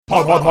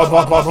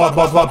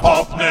Popnördspodden.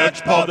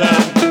 Popnördspodden.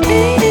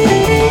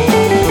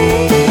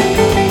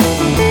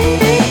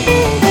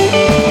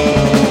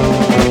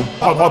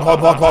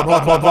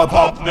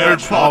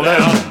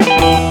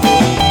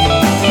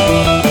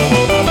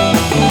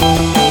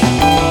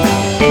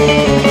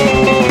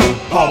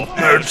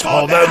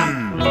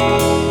 Popnördspodden.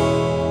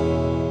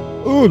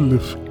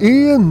 Ulf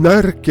E.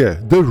 Närke,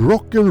 the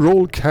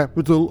rock'n'roll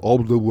capital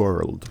of the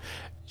world.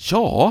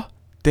 Ja,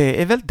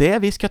 det är väl det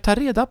vi ska ta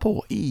reda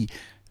på i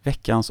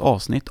veckans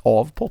avsnitt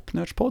av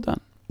Popnördspodden.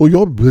 Och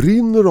jag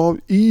brinner av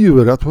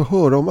iver att få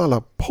höra om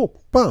alla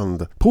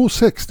popband på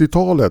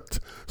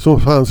 60-talet som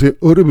fanns i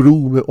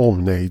Örebro med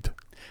omnejd.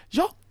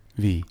 Ja,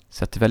 vi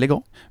sätter väl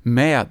igång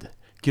med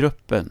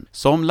gruppen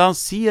som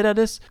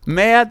lanserades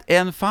med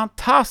en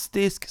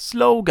fantastisk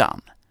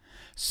slogan.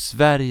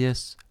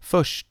 Sveriges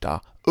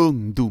första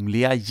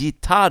ungdomliga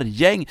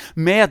gitarrgäng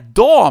med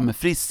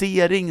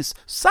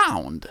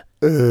damfriseringssound.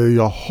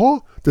 Jaha,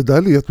 det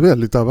där lät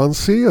väldigt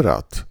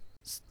avancerat.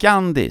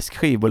 Skandisk,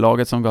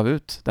 skivbolaget som gav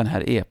ut den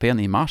här EP:n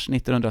i mars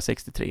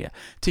 1963,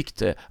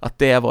 tyckte att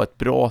det var ett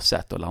bra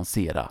sätt att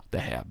lansera det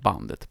här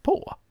bandet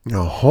på.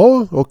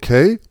 Jaha,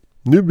 okej.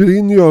 Nu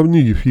brinner jag av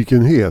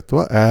nyfikenhet.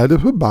 Vad är det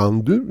för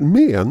band du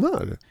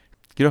menar?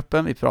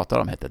 Gruppen vi pratar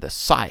om heter The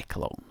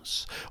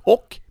Cyclones.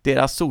 Och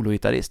deras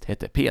sologitarrist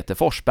heter Peter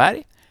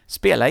Forsberg.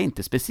 Spelar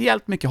inte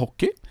speciellt mycket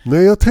hockey.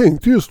 Nej, jag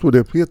tänkte just på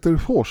det. Peter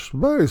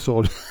Forsberg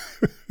sa det.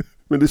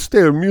 Men det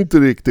stämmer ju inte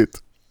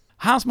riktigt.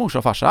 Hans morsa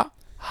och farsa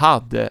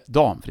hade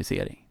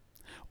damfrisering.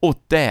 Och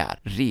där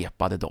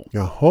repade de.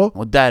 Jaha.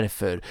 Och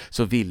därför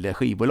så ville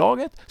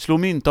skivbolaget slå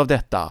mynt av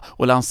detta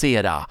och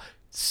lansera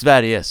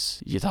Sveriges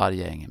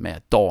gitarrgäng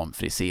med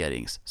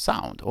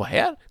damfriseringssound. Och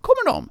här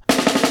kommer de.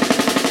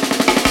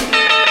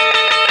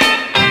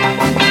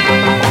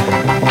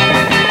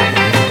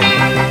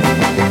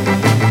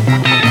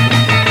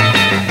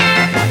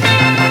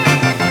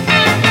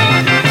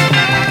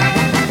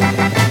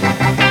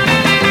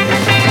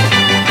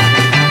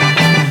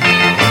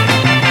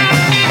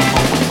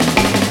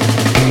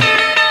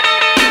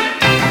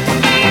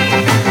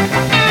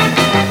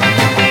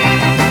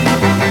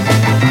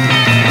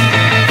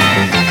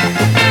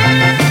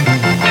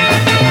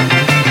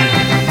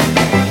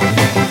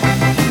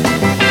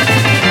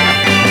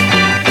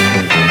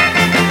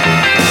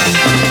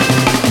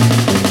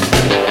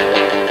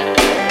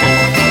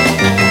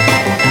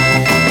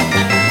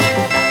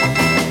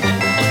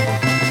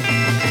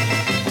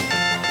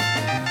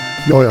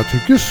 Ja, jag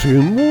tycker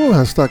synd om de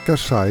här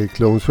stackars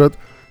Cyclones, för att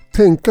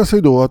tänka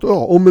sig då att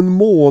om en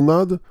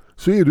månad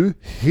så är du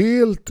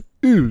helt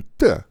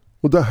ute.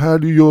 Och det här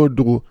du gör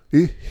då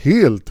är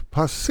helt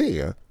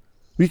passé.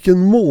 Vilken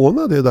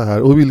månad är det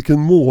här och vilken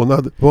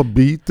månad var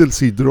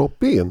Beatles i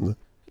drop-in?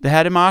 Det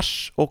här är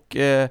mars och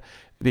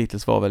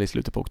Beatles var väl i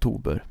slutet på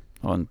oktober.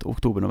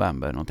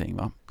 Oktober-november någonting,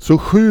 va? Så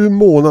 7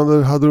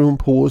 månader hade de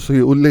på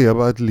sig att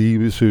leva ett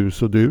liv i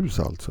sus och dus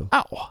alltså.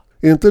 Ja.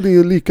 Är inte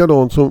det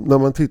likadant som när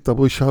man tittar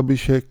på Chubby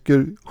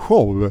Checker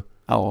show?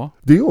 Ja.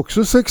 Det är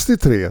också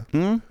 63.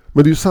 Mm.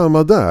 Men det är ju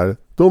samma där.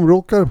 De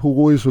rockar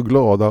på och är så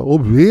glada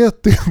och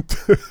vet inte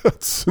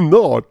att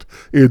snart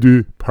är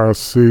du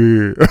passé.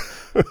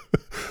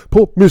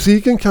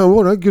 Popmusiken kan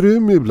vara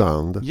grym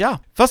ibland. Ja,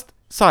 fast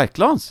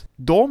Cyclones,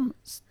 de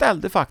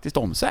ställde faktiskt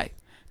om sig.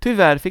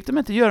 Tyvärr fick de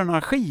inte göra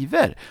några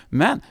skivor,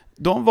 men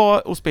de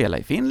var och spela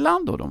i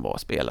Finland och de var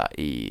och spela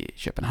i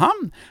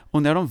Köpenhamn.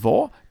 Och när de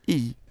var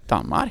i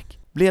Danmark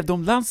blev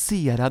de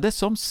lanserade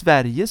som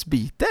Sveriges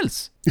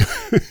Beatles.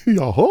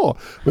 Jaha,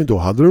 men då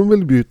hade de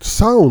väl bytt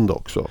sound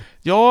också?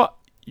 Jag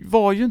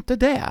var ju inte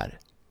där.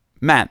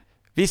 Men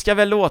vi ska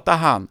väl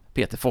låta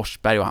Peter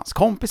Forsberg och hans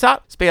kompisar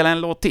spela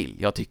en låt till.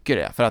 Jag tycker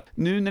det. För att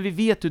nu när vi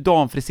vet hur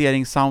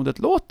damfriseringssoundet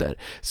låter,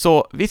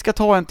 så vi ska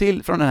ta en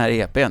till från den här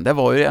EP:n. Det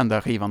var ju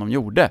enda skivan de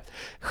gjorde.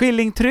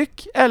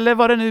 Skillingtryck, eller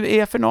vad det nu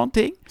är för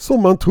någonting.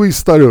 Som man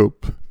twistar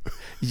upp.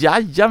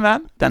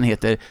 Jajamän, den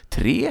heter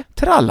 3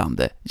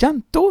 trallande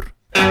jäntor.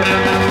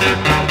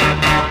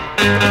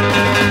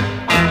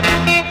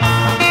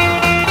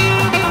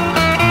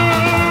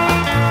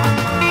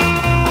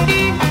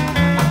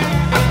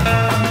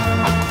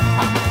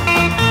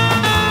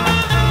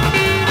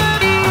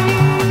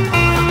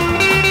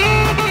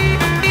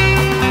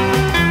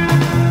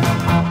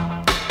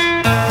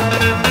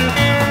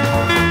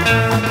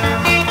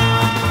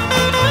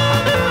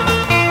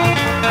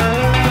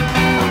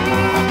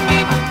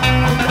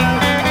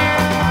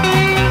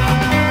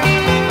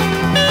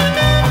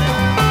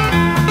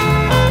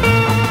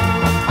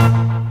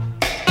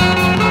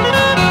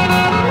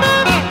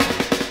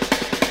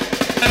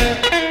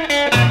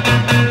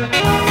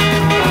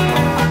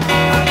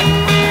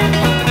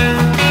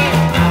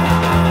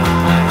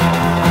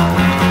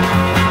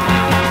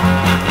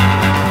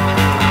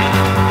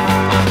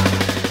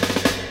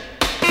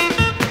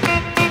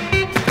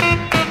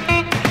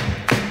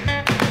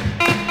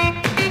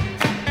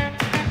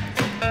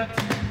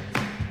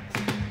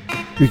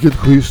 Vilket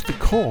schysst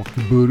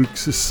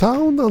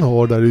kakburks-sound han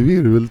har där i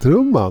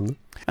virveltrumman.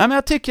 Ja, men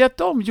jag tycker att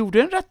de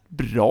gjorde en rätt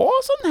bra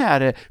sån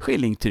här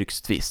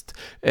skillingtryckstvist,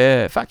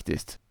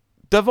 faktiskt.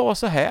 Det var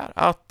så här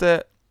att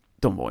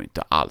de var ju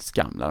inte alls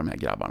gamla, de här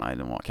grabbarna.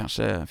 De var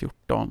kanske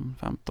 14,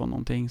 15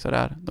 någonting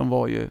sådär. De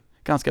var ju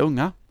ganska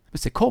unga. Men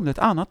så kom det ett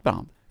annat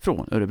band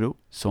från Örebro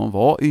som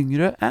var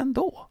yngre än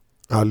då.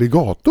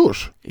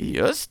 Alligators?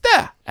 Just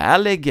det,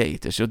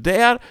 Alligators. Och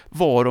där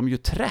var de ju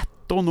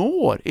 13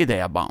 år i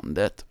det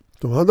bandet.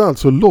 De hade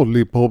alltså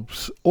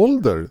Lollipops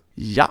ålder.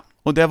 Ja,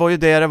 och det var ju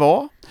det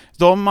var.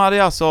 De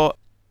hade alltså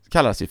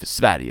kallat sig för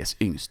Sveriges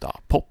yngsta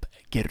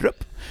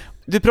popgrupp.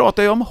 Du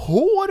pratade ju om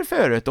hår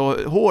förut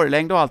och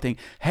hårlängd och allting.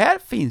 Här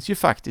finns ju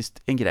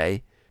faktiskt en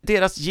grej.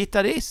 Deras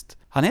gitarrist,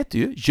 han heter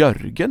ju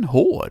Jörgen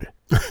Hår.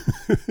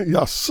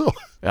 Jaså?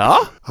 Ja.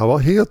 Han var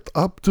helt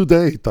up to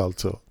date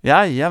alltså.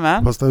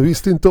 Jajamän. Fast han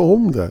visste inte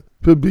om det.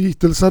 För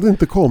Beatles hade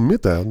inte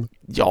kommit än.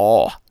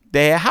 Ja,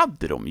 det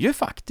hade de ju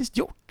faktiskt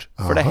gjort.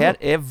 Aha. För det här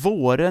är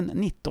våren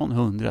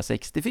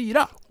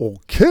 1964.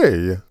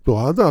 Okej, då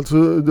hade alltså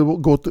det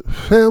gått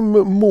 5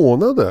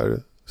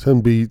 månader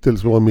sedan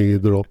Beatles var med i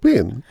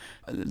Drop-In.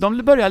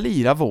 De började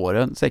lira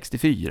våren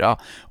 64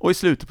 och i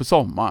slutet på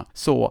sommaren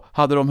så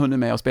hade de hunnit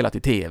med att spela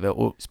till tv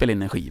och spela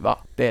in en skiva.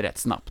 Det är rätt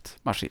snabbt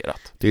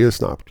marscherat. Det är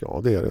snabbt,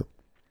 ja det är det.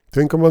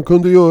 Tänk om man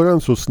kunde göra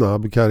en så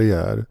snabb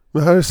karriär.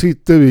 Men här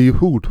sitter vi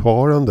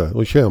fortfarande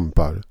och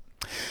kämpar.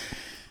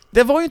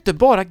 Det var ju inte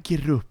bara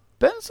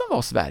gruppen som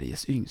var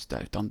Sveriges yngsta,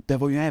 utan det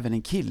var ju även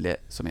en kille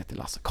som heter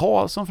Lasse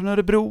Karlsson från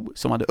Örebro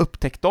som hade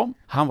upptäckt dem.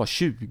 Han var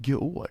 20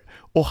 år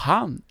och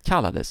han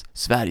kallades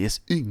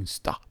Sveriges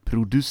yngsta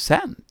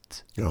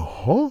producent.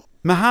 Jaha.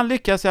 Men han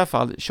lyckades i alla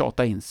fall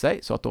tjata in sig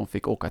så att de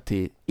fick åka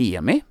till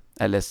EMI,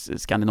 eller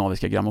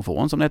Skandinaviska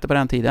grammofon som det hette på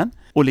den tiden,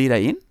 och lira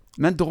in.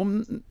 Men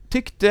de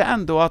tyckte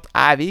ändå att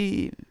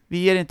vi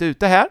ger inte ut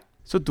det här.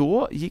 Så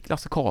då gick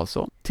Lasse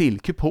Karlsson till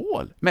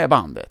Kupol med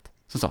bandet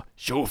som sa,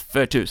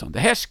 för tusan, det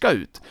här ska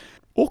ut.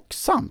 Och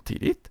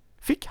samtidigt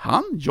fick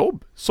han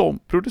jobb som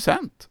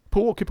producent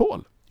på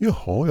Kupol.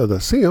 Jaha, ja där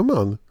ser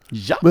man.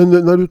 Ja. Men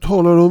när du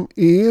talar om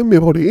EMI,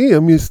 var det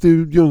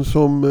EMI-studion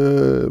som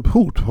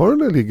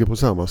fortfarande ligger på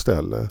samma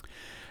ställe?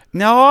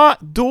 Ja,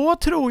 då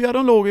tror jag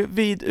de låg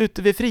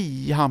ute vid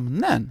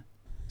Frihamnen.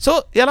 Så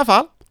i alla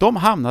fall, de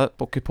hamnade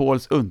på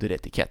Kupols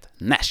underetikett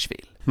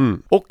Nashville.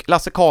 Och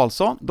Lasse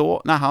Karlsson,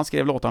 då när han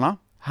skrev låtarna,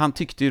 han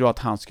tyckte ju då att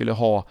han skulle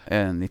ha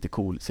en lite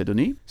cool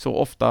pseudonym. Så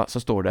ofta så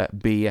står det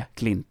B.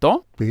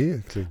 Clinton.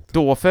 B. Clinton.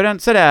 Då för en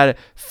sådär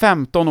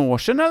 15 år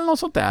sedan eller något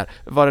sånt där,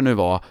 vad det nu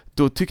var,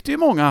 då tyckte ju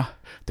många,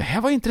 det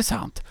här var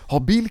intressant. Har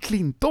Bill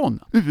Clinton,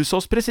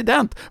 USAs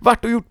president,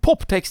 varit och gjort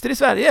poptexter i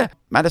Sverige?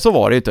 Men så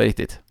var det ju inte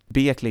riktigt.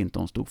 B.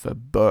 Clinton stod för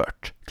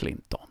Burt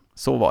Clinton.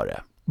 Så var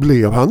det.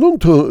 Blev han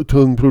någon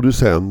tunn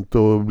producent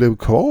och blev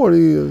kvar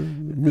i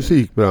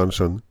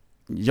musikbranschen?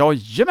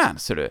 Jajamän,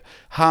 ser du.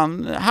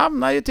 Han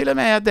hamnade ju till och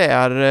med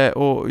där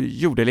och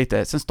gjorde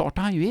lite. Sen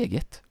startade han ju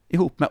eget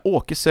ihop med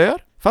Åke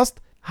Sör. Fast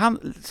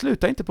han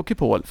slutade inte på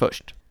Kupol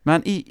först.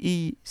 Men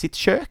i sitt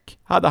kök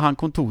hade han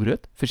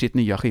kontoret för sitt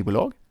nya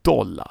skivbolag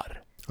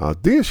Dollar. Ja,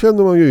 det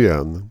känner man ju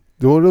igen.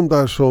 Det var de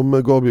där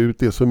som gav ut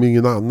det som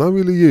ingen annan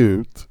ville ge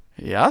ut.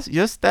 Ja,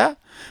 just det.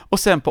 Och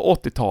sen på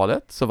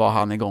 80-talet så var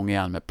han igång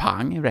igen med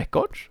Pang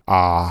Records.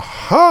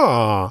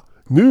 Aha!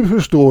 Nu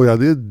förstår jag,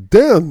 det är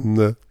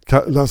den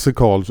Lasse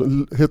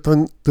Karlsson. Hette han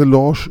inte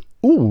Lars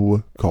O.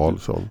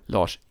 Karlsson?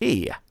 Lars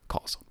E.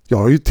 Karlsson. Jag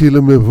har ju till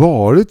och med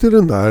varit i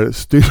den där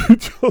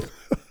studion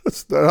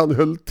där han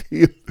höll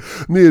till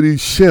nere i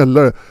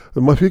källaren.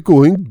 Man fick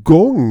gå en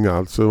gång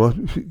alltså.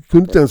 Man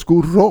kunde inte ens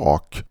gå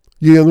rak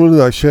genom de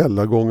där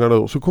källargångarna.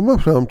 Och så kom man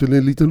fram till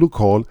en liten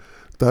lokal.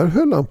 Där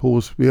höll han på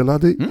och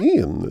spelade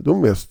in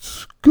de mest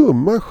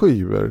skumma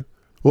skivor.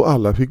 Och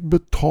alla fick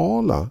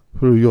betala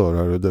för att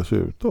göra det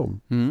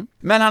dessutom.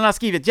 Men han har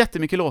skrivit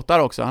jättemycket låtar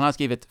också. Han har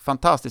skrivit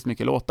fantastiskt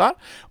mycket låtar.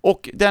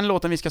 Och den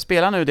låten vi ska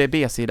spela nu, det är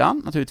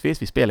B-sidan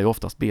naturligtvis. Vi spelar ju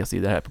oftast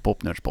B-sidor här på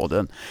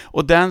Popnördspodden.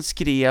 Och den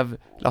skrev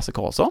Lasse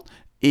Karlsson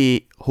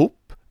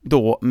ihop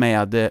då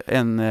med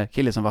en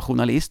kille som var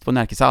journalist på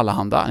Närkes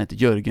Allehanda. Han heter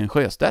Jörgen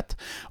Sjöstedt.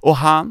 Och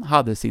han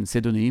hade sin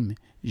pseudonym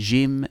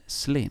Jim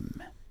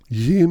Slim.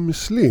 Jim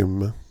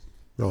Slim.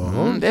 Ja.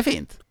 Det är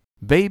fint.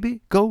 Baby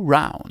Go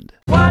Round.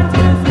 1, 2,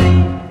 3,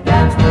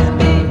 dance with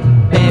me.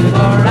 Baby go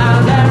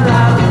round and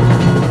round.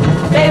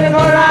 Baby go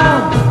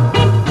round.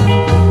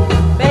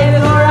 Baby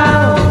go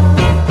round.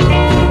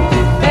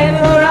 Baby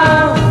go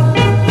round.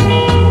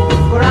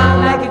 Go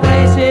round like a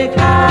crazy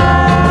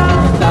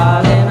cow.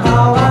 Darling,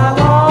 how I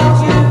want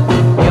you.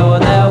 You're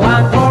the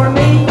one for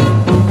me.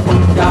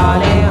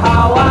 Darling,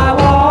 how I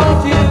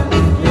want you.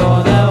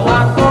 You're the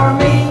one for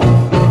me.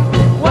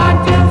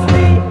 1, 2,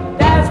 3,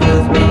 dance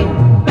with me.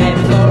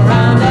 Baby go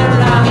round and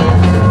round.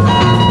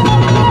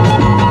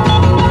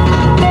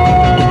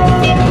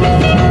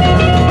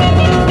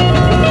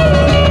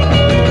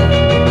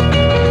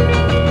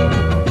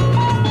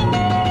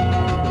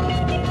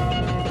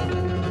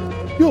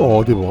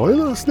 Ja, det var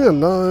ju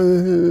snälla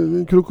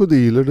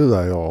krokodiler det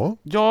där, ja.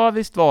 Ja,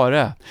 visst var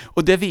det.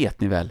 Och det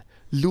vet ni väl.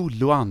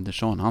 Lollo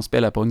Andersson, han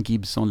spelade på en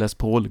Gibson Les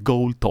Paul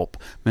Goldtop,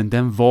 men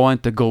den var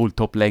inte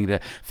Goldtop längre,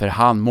 för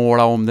han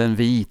målade om den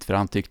vit för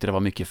han tyckte det var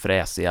mycket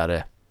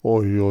fräsigare.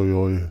 Oj,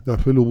 där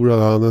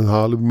förlorade han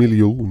 500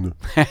 000.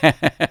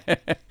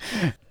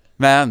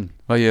 Men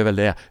vad gör väl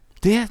det?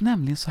 Det är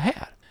nämligen så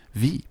här.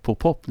 Vi på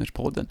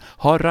Popnördspodden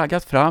har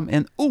raggat fram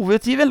en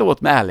outgiven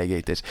låt med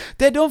Alligators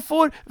där de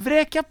får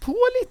vräka på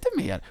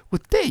lite mer, och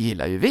det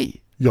gillar ju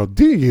vi. Ja,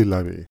 det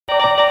gillar vi.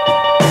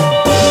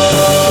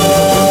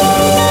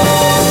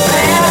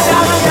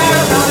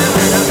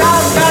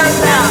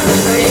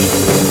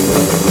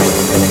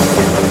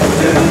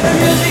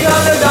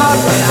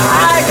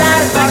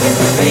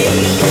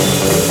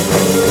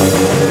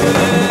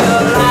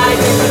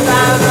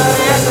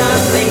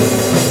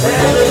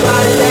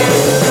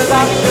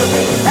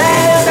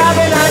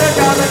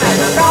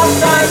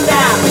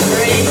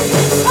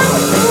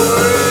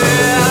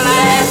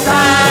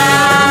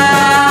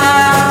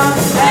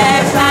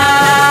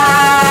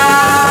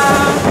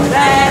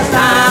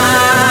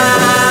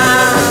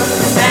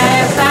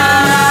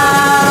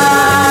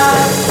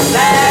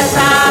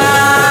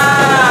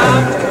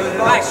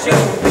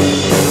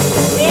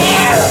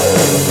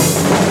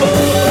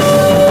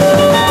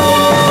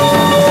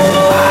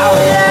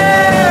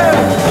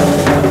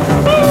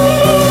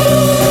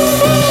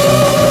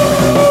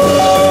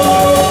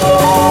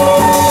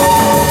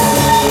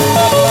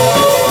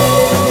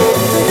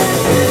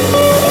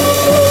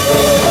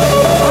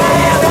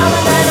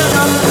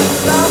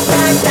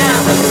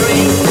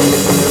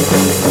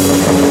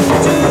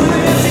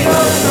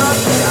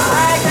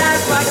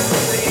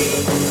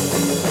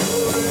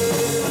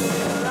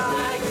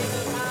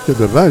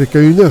 Det verkar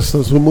ju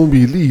nästan som om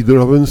vi lider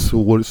av en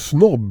svår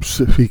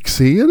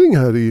snobbsfixering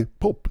här i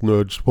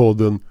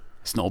Popnördspodden.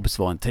 Snobs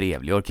var en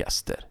trevlig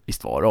orkester,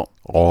 visst var de?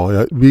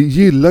 Ja, vi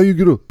gillar ju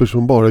grupper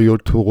som bara gör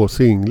 2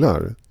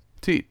 singlar.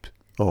 Typ.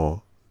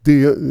 Ja,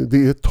 det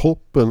är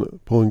toppen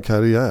på en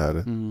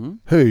karriär.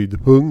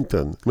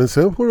 Höjdpunkten. Men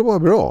sen får det vara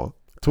bra.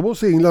 2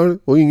 singlar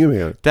och inget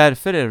mer.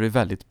 Därför är det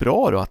väldigt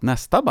bra då att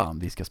nästa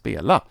band vi ska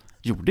spela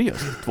gjorde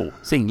just 2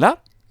 singlar.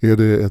 Är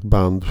det ett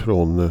band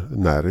från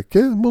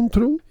Närke,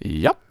 Montro?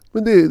 Ja.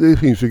 Men det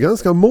finns ju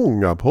ganska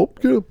många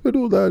popgrupper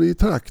då där i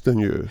trakten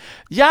ju.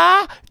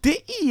 Ja, det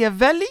är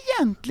väl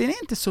egentligen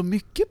inte så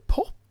mycket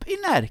pop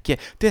i Närke.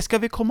 Det ska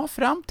vi komma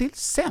fram till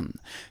sen.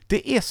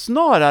 Det är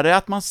snarare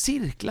att man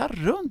cirklar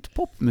runt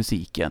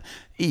popmusiken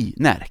i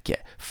Närke,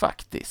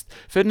 faktiskt.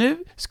 För nu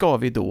ska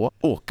vi då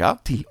åka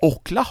till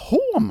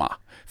Oklahoma.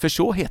 För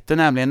så heter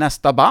nämligen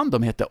nästa band,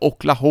 de heter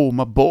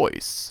Oklahoma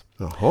Boys.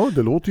 Jaha,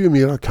 det låter ju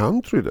mera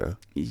country det.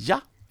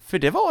 Ja, för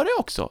det var det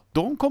också.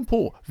 De kom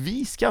på,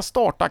 vi ska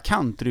starta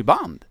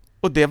countryband.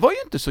 Och det var ju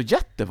inte så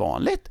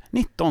jättevanligt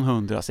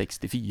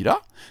 1964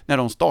 när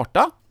de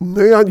startade.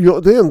 Nej,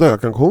 det enda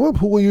jag kan komma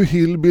på är ju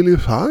Hillbilly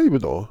 5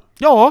 då.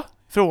 Ja,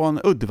 från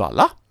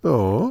Uddevalla.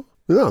 Ja,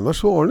 men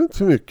annars var det inte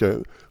så mycket.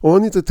 Om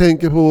man inte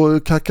tänker på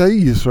Kaka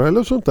Israel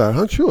och sånt där.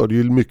 Han körde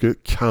ju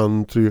mycket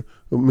country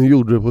men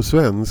gjorde det på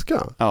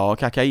svenska. Ja,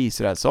 Kaka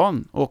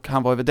Israelsson. Och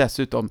han var ju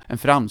dessutom en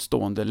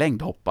framstående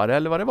längdhoppare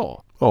eller vad det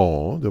var.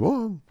 Ja, det var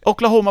han.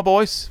 Oklahoma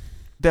Boys.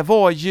 Det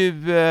var ju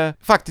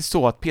faktiskt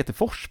så att Peter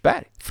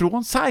Forsberg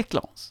från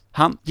Cyclones,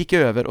 han gick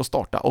över och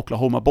startade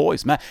Oklahoma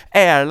Boys med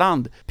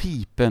Erland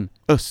Pipen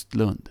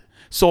Östlund,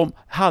 som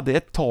hade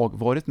ett tag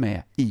varit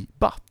med i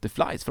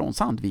Butterflies från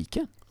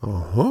Sandviken.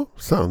 Jaha,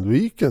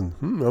 Sandviken.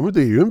 Ja, men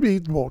det är ju en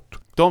bit bort.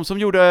 De som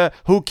gjorde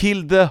Who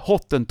Killed the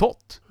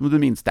Hottentott, om du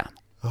minns den.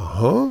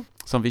 Jaha.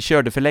 Som vi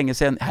körde för länge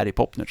sedan här i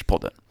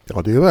Popnördspodden.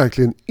 Ja, det är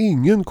verkligen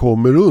ingen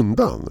kommer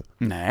undan.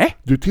 Nej.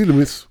 Du till och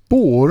med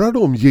spårar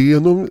dem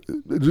genom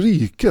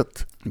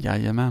riket.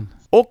 Jajamän.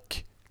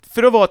 Och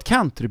för att vara ett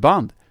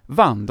countryband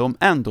vann de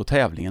ändå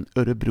tävlingen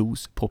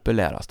Örebros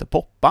populäraste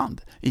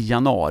popband i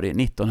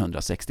januari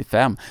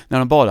 1965 när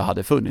de bara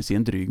hade funnits i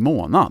en dryg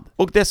månad.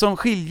 Och det som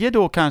skiljer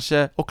då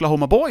kanske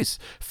Oklahoma Boys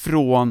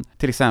från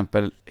till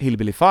exempel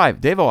Hillbilly 5,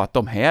 det var att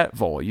de här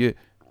var ju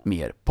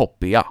mer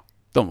poppiga.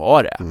 De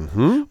var det.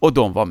 Och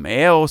de var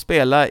med och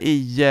spelade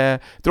i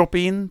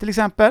Drop-In till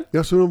exempel.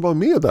 Ja, så de var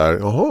med där?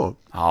 Jaha.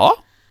 Ja,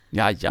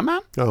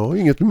 jajamän. Jag har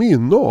inget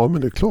minne av,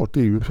 men det är klart, det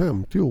är ju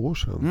 50 år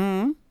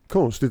sedan.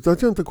 Konstigt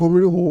att jag inte kommer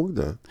ihåg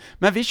det.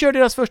 Men vi kör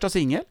deras första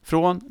singel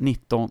från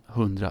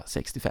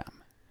 1965.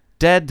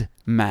 Dead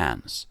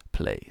Man's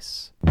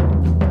Place.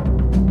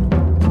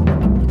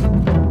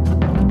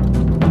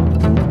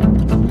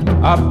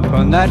 Up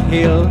on that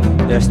hill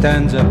there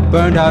stands a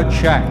burned out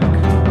shack,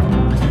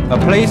 a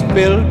place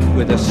built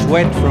with the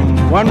sweat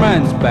from one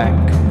man's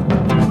back.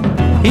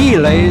 He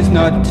lays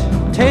not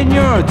 10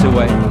 yards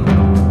away,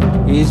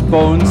 his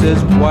bones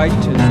as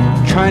white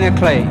as china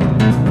clay.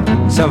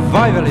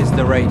 Survival is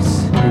the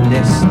race in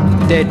this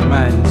dead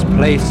man's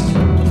place.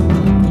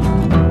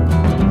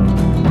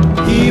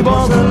 He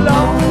was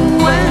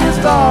alone when he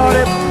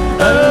started,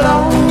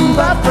 alone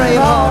but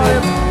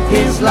brave-hearted.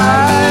 His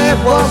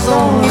life was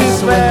only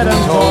sweat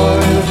and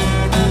toil.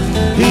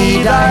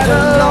 He died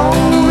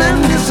alone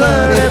and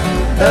deserted,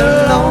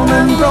 alone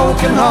and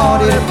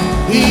broken-hearted.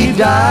 he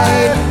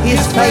died,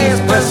 his face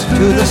pressed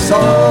to the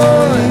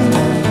soil.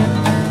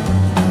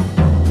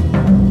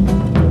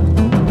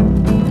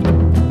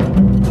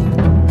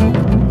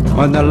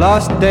 On the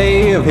last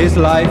day of his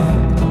life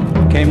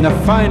came the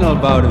final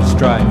bout of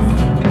strife.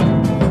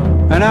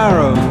 An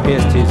arrow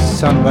pierced his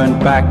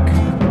sunburnt back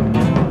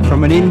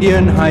from an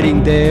Indian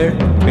hiding there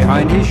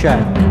behind his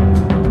shack.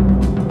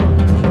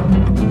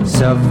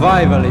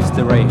 Survival is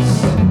the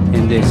race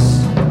in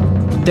this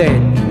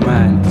dead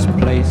man's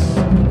place.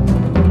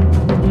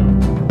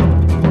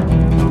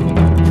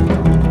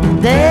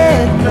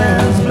 Dead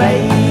man's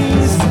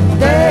place,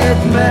 dead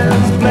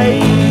man's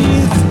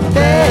place,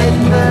 dead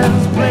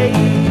man's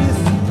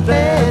place,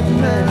 dead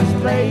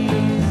man's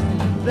place,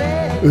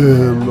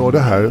 dead... Och det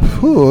här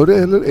före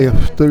eller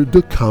efter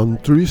The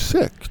Country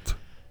Sect?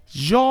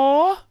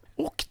 Ja,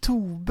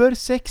 oktober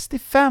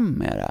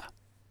 65 är det.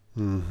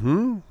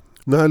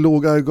 När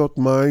låg I Got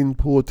Mine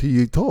på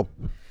 10 topp?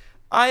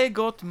 I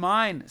Got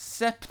Mine,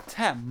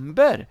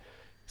 september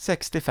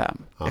 65.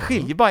 Det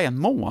skiljer bara en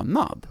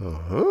månad.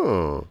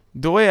 Aha.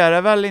 Då är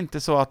det väl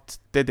inte så att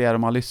det är det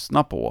de har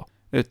lyssnat på,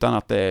 utan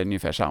att det är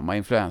ungefär samma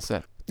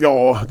influenser.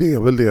 Ja, det är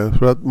väl det.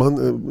 För att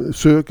man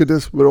söker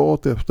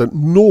desperat efter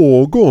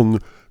någon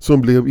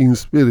som blev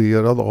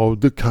inspirerad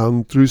av The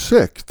Country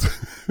Sect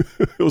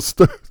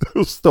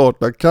och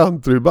starta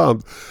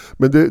countryband.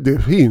 Men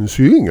det finns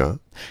ju inga.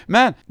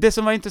 Men det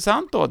som var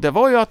intressant då, det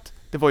var ju att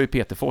det var ju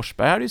Peter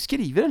Forsberg hade ju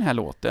skrivit den här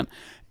låten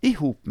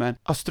ihop med en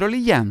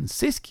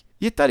australiensisk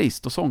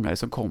gitarrist och sångare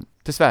som kom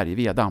till Sverige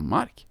via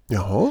Danmark.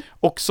 Jaha.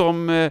 Och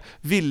som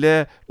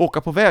ville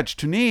åka på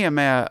världsturné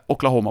med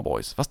Oklahoma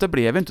Boys. Fast det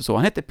blev inte så.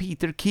 Han hette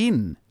Peter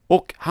Kinn.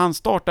 Och han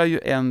startade ju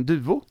en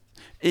duo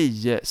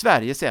i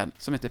Sverige sen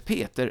som heter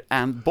Peter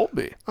and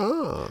Bobby.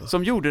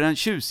 Som gjorde den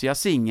tjusiga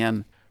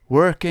singeln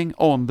Working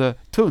on the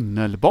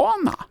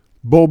tunnelbana.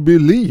 Bobby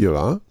Lee,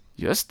 va?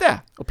 Just det.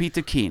 Och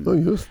Peter Kinn. Ja,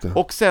 just det.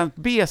 Och sen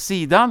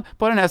B-sidan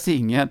på den här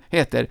singeln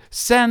heter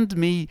Send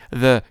Me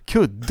the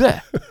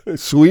Kudde.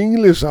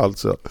 Swinglish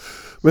alltså.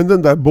 Men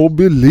den där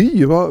Bobby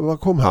Lee, var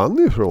kom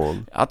han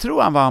ifrån? Jag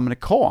tror han var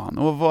amerikan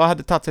och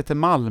hade tagit sig till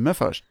Malmö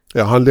först.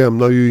 Ja, han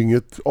lämnar ju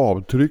inget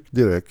avtryck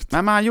direkt.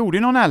 Nej, men han gjorde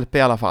ju någon LP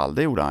i alla fall.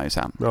 Det gjorde han ju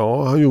sen.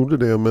 Ja, han gjorde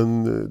det,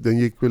 men den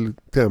gick väl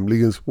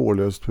tämligen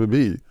spårlöst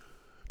förbi.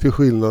 Till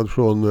skillnad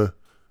från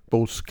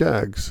Both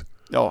Skaggs.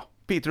 Ja,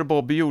 Peter och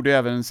Bobby gjorde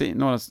även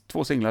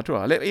två singlar tror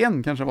jag. Eller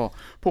en kanske var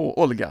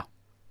på Olga.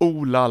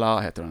 Oh la la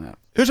heter den här.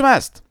 Hur som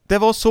helst, det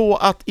var så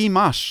att i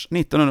mars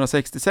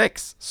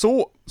 1966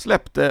 så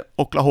släppte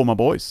Oklahoma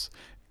Boys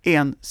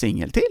en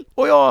singel till.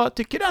 Och jag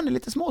tycker den är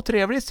lite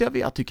småtrevlig så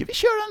jag tycker vi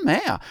kör den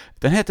med.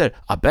 Den heter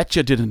I Bet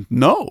You Didn't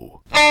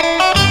Know.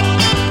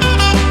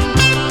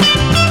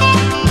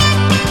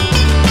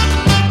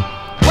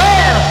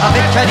 Well, I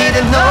bet you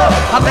didn't know,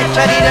 I bet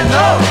you didn't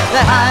know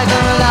that I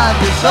gonna love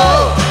you so.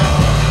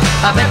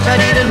 I bet you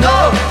didn't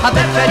know, I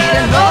bet you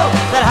didn't know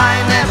that I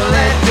never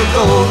let you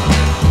go.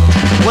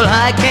 Well,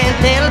 I can't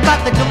tell by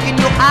the look in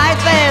your eyes,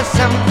 there's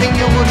something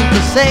you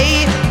wouldn't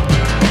say.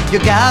 You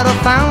gotta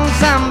find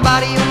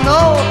somebody you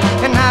know,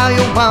 and now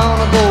you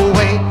wanna go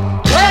away.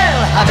 Well,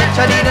 I bet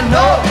you didn't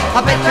know,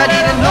 I bet you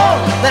didn't know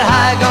that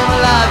I gonna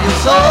love you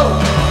so.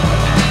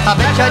 I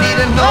bet you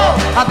didn't know,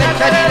 I bet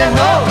you didn't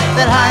know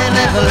that I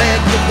never let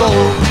you go.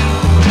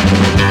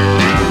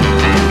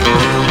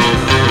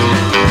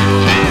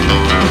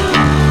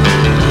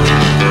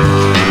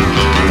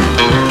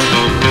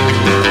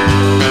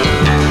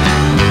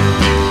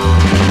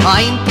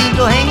 I ain't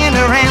into hanging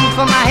around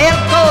for my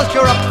health, 'cause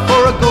you're up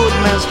for a good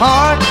man's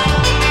heart.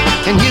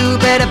 And you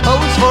better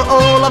pose for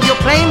all of your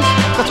claims,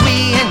 'cause we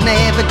ain't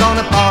never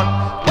gonna part.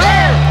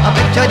 Well, I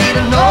bet you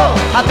didn't know,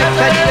 I bet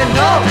you didn't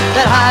know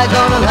that I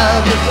gonna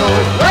love you so.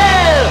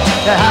 Well,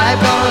 that I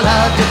gonna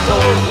love you so.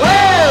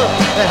 Well,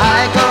 that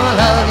I gonna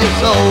love you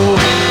so.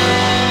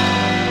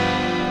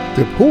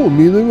 Det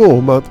påminner mig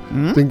om att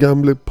den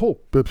gamle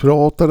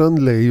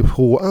poppeprataren Leif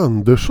H.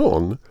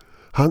 Andersson,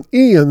 han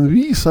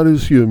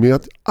envisades ju med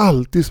att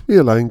alltid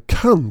spela en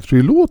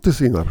countrylåt i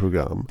sina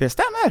program. Det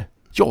stämmer.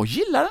 Jag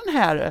gillar den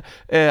här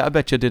I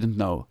Bet You Didn't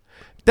Know.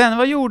 Den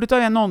var gjord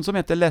av någon som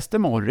heter Lester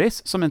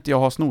Morris, som inte jag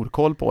har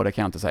snorkoll på, det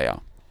kan jag inte säga.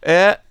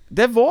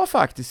 Det var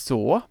faktiskt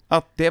så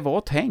att det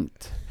var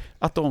tänkt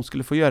att de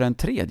skulle få göra en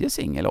tredje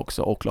singel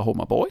också,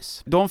 Oklahoma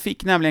Boys. De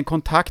fick nämligen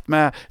kontakt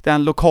med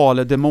den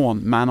lokala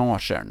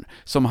demonmanagern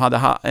som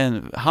hade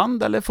en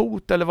hand eller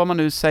fot eller vad man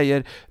nu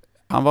säger.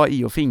 Han var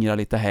i och fingrade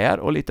lite här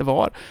och lite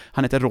var.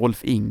 Han heter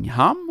Rolf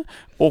Ingham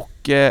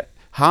och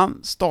han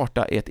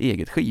startade ett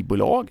eget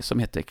skivbolag som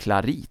heter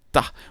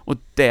Clarita. Och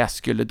det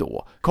skulle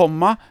då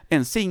komma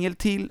en singel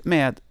till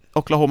med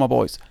Oklahoma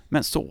Boys.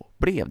 Men så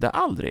blev det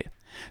aldrig.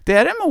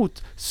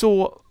 Däremot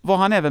så var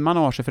han även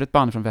manager för ett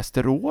band från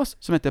Västerås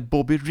som heter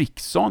Bobby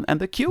Rickson and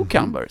the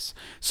Cucumbers.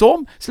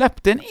 Som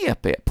släppte en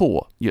EP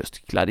på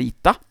just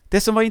Clarita.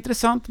 Det som var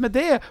intressant med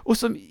det och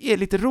som är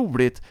lite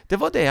roligt, det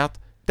var det att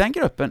den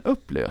gruppen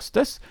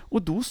upplöstes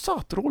och då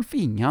satt Rolf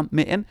Ingham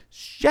med en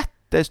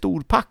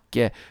jättestor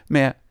packe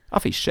med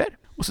affischer.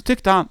 Och så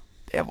tyckte han,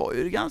 det var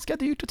ju ganska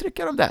dyrt att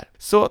trycka dem där.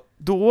 Så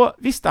då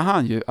visste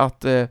han ju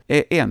att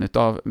en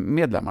av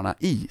medlemmarna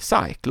i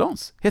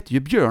Cyclones hette ju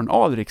Björn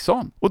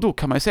Alriksson. Och då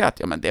kan man ju säga att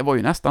ja, men det var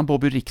ju nästan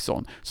Bobby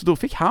Rickson. Så då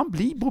fick han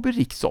bli Bobby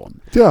Rickson.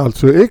 Det är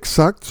alltså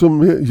exakt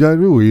som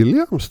Jerry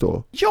Williams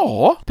då?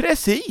 Ja,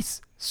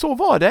 precis. Så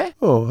var det.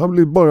 Ja, han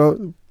blev bara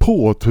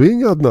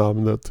påtvingad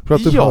namnet för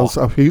att det fanns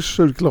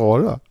affischer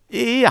klara.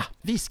 Ja,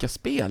 vi ska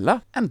spela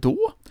ändå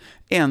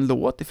en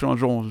låt ifrån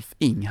Rolf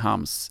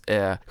Inghams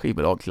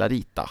skivbolag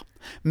Clarita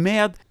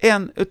med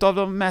en av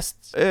de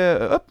mest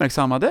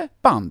uppmärksammade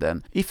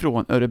banden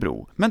ifrån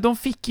Örebro. Men de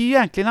fick ju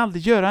egentligen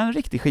aldrig göra en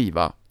riktig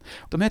skiva.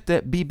 De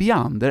hette Bibi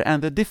Ander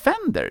and the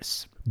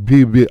Defenders.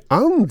 Bibi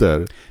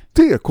Ander?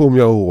 Det kom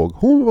jag ihåg.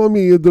 Hon var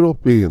med i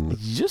Drop-In.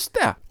 Just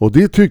det. Och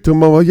det tyckte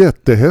man var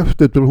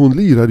jättehäftigt, för hon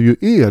lirade ju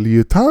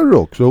elgitarr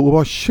också och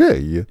var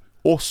tjej.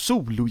 Och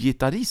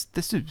sologitarrist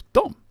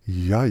dessutom.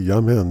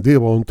 Jajamän, det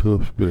var en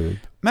tuff brud.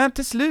 Men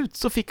till slut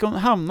så fick hon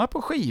hamna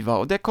på skiva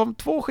och det kom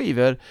 2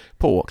 skivor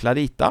på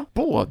Clarita.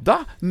 Båda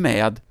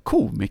med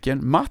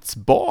komikern Mats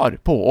Bar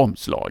på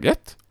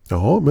omslaget.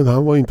 Ja, men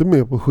han var inte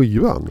med på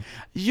skivan.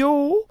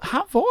 Jo,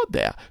 han var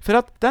det. För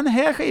att den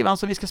här skivan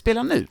som vi ska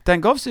spela nu,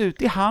 den gavs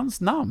ut i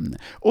hans namn.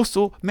 Och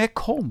så med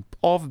komp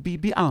av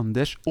Bibi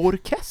Anders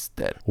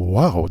orkester.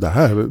 Wow, det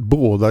här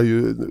båda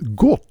ju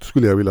gott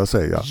skulle jag vilja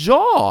säga.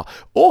 Ja,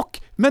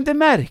 men det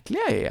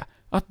märkliga är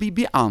att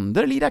Bibi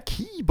Ander lirar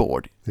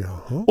keyboard.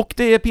 Jaha. Och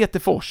det är Peter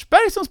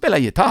Forsberg som spelar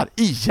gitarr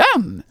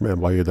igen. Men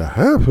vad är det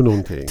här för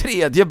någonting?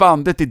 3:e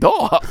bandet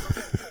idag.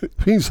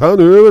 Finns han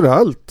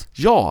överallt?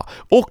 Ja,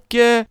 och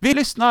vi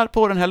lyssnar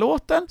på den här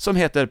låten som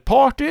heter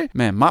Party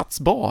med Mats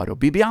Bar och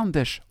Bibi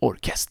Anders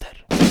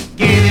orkester.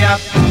 Giddy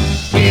up,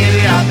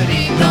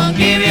 ding dong,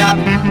 giddy up,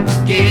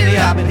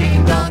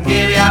 ding dong,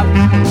 giddy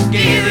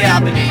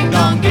up, ding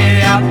dong,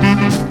 giddy up,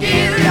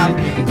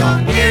 ding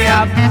dong, giddy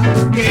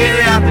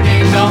up,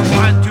 ding dong.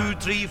 1, 2,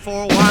 3, 4,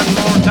 one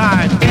more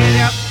time. Giddy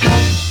up,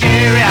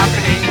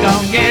 ding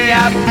dong, giddy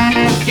up,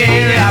 ding dong,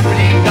 giddy up,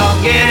 ding dong,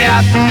 giddy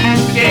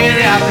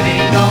up,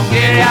 ding dong,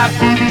 giddy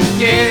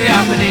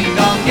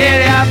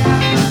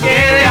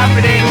up,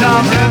 ding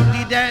dong.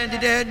 Rumpty dandy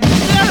dandy.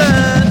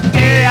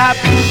 Giddy up,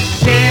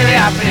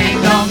 ding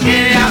dong,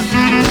 giddy up,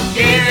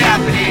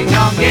 ding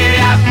dong, giddy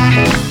up,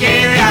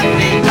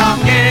 ding dong,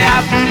 giddy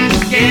up,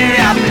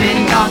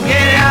 ding dong,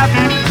 giddy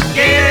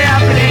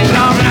up, ding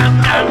dong,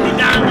 rumpty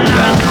dandy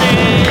dandy.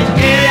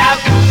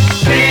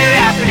 Giddy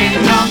up, ding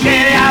dong,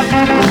 giddy up,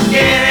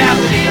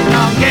 ding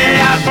dong,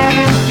 giddy up,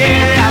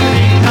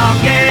 ding dong,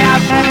 giddy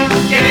up,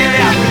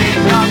 ding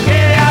dong,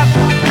 giddy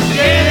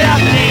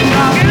up, ding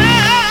dong.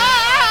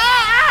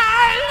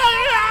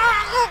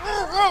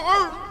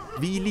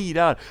 Vi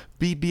lirar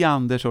Bibi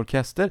Anders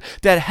orkester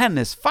där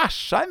hennes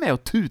farsa är med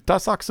och tutar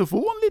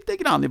saxofon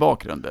lite grann i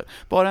bakgrunden.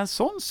 Bara en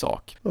sån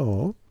sak.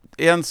 Ja.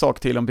 En sak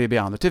till om Bibi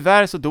Anders.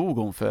 Tyvärr så dog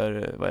hon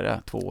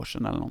för 2 år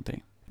sedan eller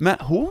någonting. Men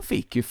hon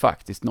fick ju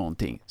faktiskt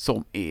någonting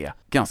som är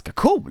ganska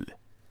cool.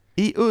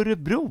 I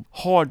Örebro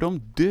har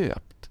de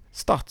döpt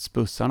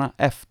stadsbussarna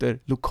efter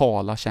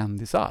lokala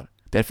kändisar.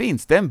 Där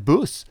finns det en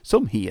buss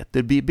som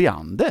heter Bibi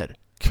Ander.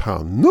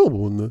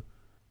 Kanon!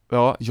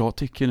 Ja, jag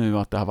tycker nu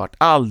att det har varit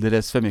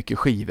alldeles för mycket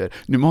skivor.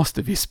 Nu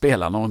måste vi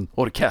spela någon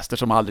orkester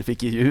som aldrig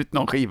fick ge ut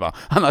någon skiva.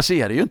 Annars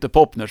är det ju inte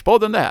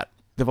Popnörspodden det här.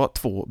 Det var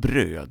 2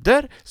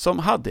 bröder som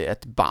hade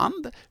ett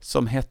band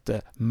som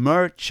hette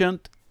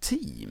Merchant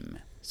Team.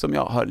 Som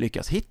jag har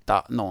lyckats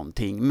hitta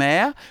någonting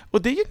med.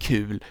 Och det är ju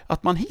kul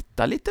att man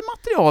hittar lite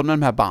material med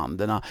de här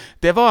banderna.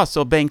 Det var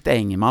alltså Bengt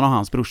Engman och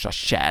hans brorsa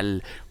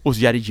Kjell och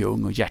Jerry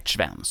Ljung och Gert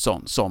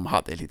Svensson som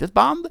hade ett litet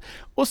band.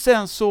 Och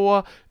sen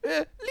så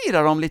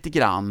lirar de lite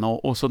grann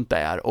och sånt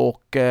där.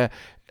 Och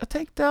jag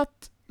tänkte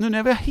att nu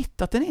när vi har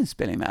hittat en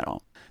inspelning med dem,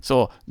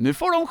 så nu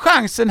får de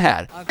chansen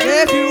här.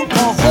 Gave you my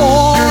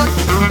heart,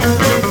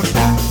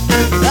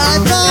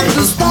 right from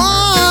the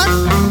start.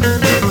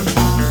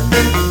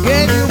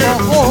 Gave you my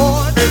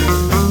heart,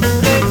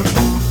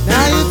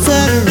 now you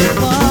tear it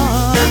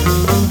apart.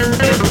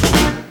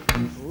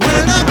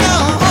 When I go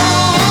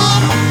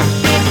home,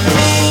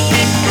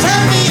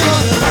 tell me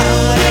all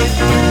about it.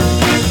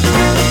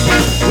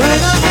 When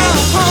I go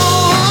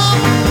home,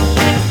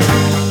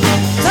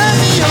 tell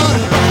me all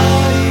about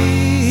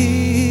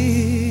it.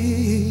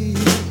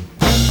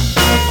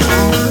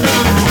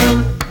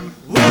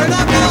 When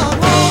I go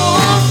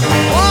home,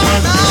 oh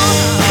no,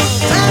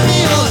 tell me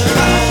all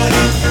about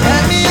it.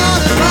 Tell me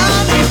all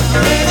about it.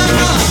 When I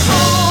go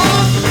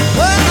home,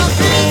 when I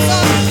feel so,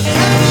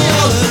 tell me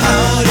all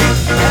about it.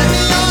 Tell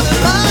me all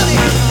about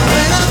it.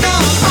 When I go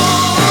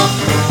home,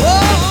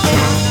 oh,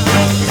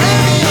 tell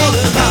me all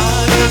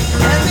about it.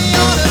 Tell me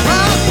all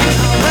about it.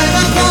 When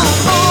I go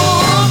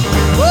home,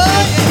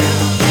 oh,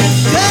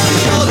 tell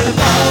me all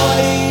about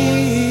it.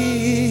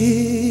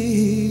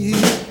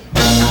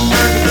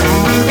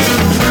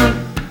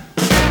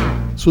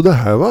 Så det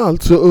här var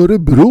alltså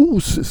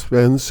Örebros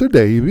Spencer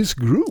Davis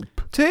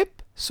Group. Typ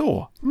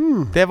så.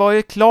 Det var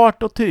ju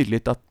klart och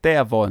tydligt att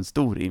det var en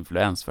stor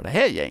influens för det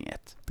här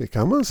gänget. Det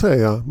kan man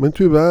säga, men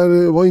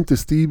tyvärr var inte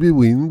Stevie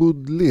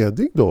Winwood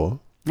ledig då.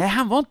 Nej,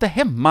 han var inte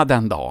hemma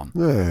den dagen.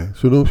 Nej,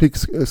 så de fick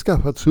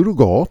skaffa ett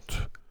surrogat.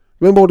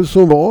 Vem var det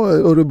som var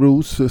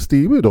Örebros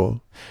Stevie då?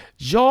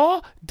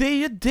 Ja, det är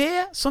ju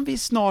det som vi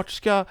snart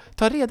ska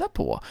ta reda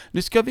på.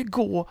 Nu ska vi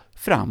gå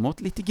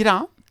framåt lite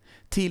grann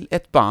till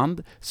ett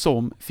band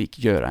som fick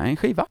göra en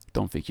skiva.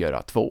 De fick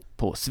göra 2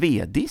 på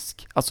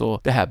Swedisk, alltså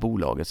det här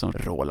bolaget som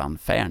Roland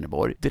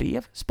Färneborg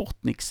drev,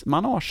 Spotniks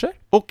manager.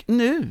 Och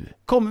nu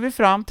kommer vi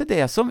fram till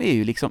det som är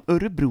ju liksom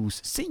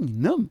Örebros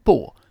signum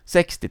på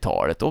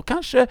 60-talet och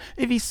kanske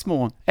i viss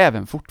mån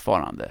även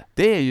fortfarande.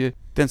 Det är ju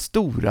den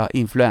stora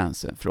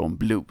influensen från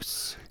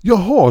blues.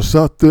 Jaha, så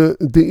att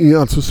det är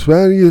alltså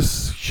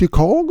Sveriges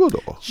Chicago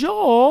då?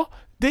 Ja,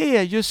 det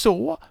är ju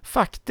så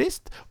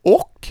faktiskt.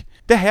 Och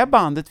det här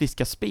bandet vi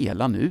ska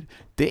spela nu,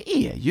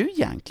 det är ju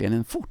egentligen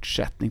en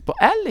fortsättning på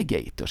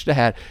Alligators. Det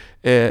här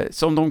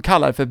som de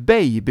kallar för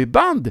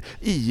babyband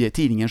i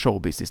tidningen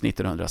Show Business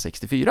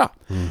 1964.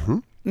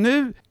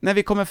 Nu när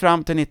vi kommer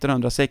fram till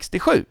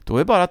 1967, då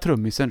är bara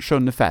trummisen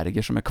Sjönne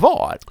Färger som är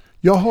kvar.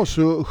 Jaha,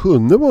 så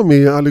Sjönne var med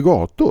i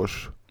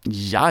Alligators?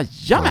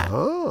 Jajamän!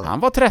 Aha. Han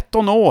var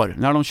 13 år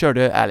när de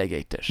körde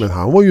Alligators. Men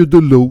han var ju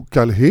the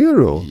local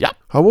hero. Ja.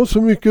 Han var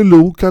så mycket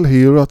local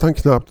hero att han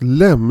knappt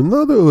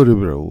lämnade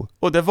Örebro.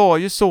 Och det var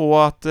ju så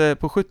att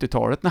på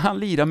 70-talet när han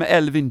lirade med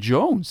Elvin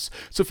Jones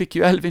så fick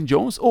ju Elvin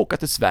Jones åka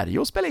till Sverige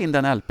och spela in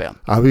den LPn.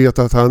 Jag vet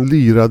att han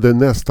lirade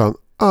nästan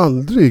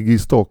aldrig i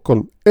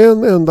Stockholm.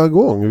 En enda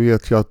gång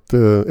vet jag att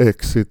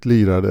Exit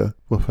lirade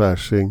på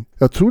Fasching.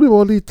 Jag tror det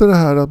var lite det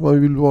här att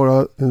man vill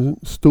vara en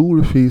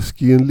stor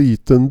fisk i en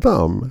liten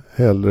damm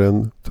hellre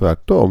än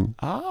tvärtom.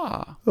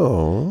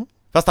 Ja.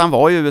 Fast han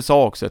var i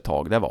USA också ett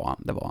tag, det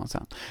var han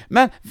sen.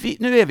 Men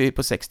nu är vi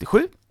på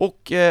 67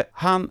 och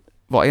han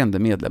var enda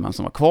medlemmen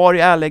som var kvar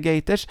i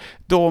Alligators.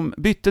 De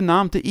bytte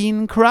namn till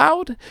In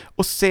Crowd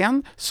och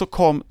sen så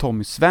kom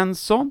Tommy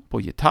Svensson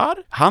på gitarr.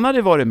 Han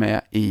hade varit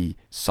med i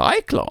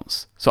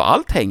Cyclones, så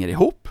allt hänger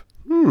ihop.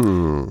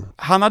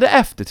 Han hade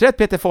efterträtt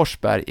Peter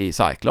Forsberg i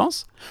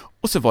Cyclones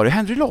och så var det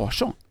Henry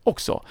Larsson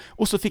också.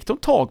 Och så fick de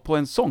tag på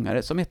en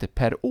sångare som heter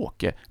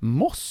Per-Åke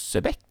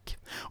Mossebäck.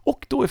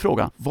 Och då är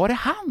frågan, var det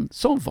han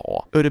som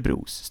var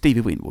Örebros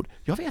Stevie Winwood?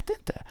 Jag vet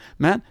inte.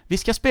 Men vi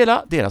ska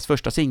spela deras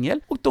första singel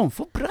och de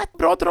får rätt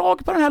bra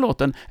drag på den här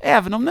låten,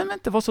 även om de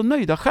inte var så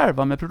nöjda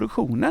själva med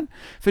produktionen.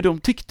 För de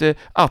tyckte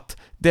att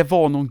det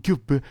var någon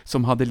gubbe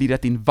som hade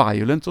lirat in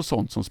Violence och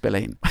sånt som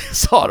spelade in,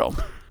 sa de.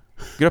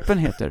 Gruppen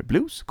heter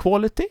Blues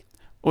Quality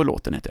och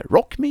låten heter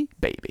Rock Me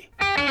Baby.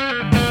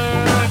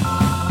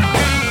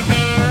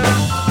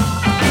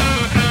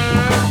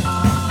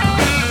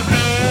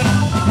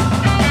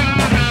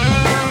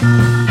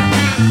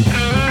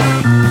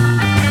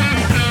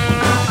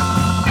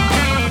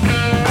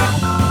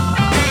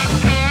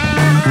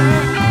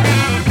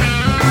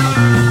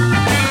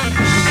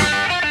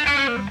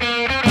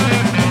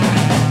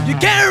 You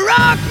can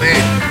rock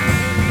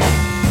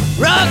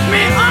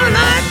me all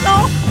night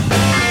long.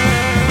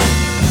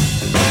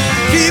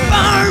 Keep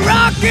on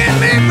rocking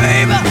me,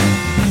 baby.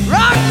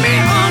 Rock me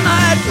all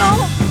night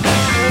long.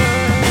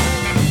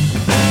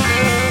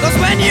 'Cause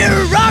when you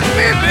rock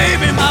me,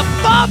 baby, my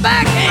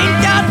fallback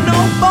ain't got no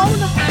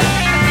bone.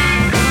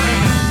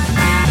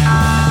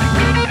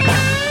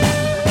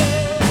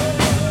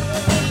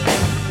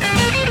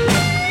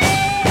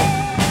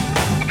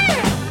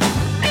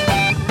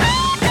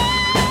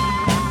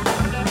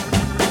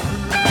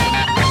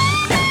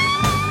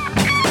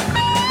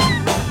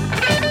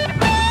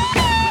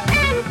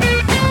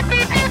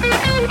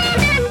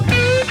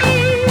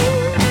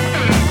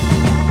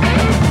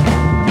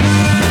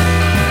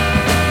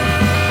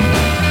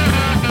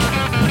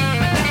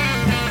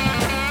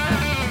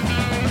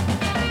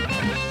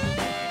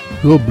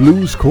 Ja,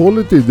 Blues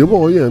Quality, det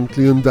var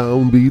egentligen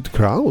Downbeat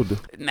Crowd.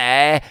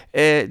 Nej,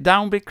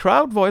 Downbeat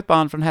Crowd var ett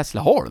band från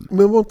Hässleholm.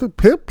 Men var inte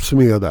Peps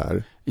med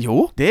där?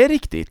 Jo, det är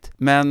riktigt.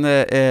 Men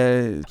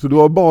Så det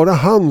var bara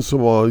han som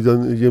var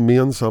den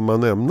gemensamma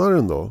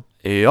nämnaren då?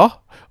 ja,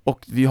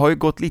 och vi har ju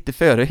gått lite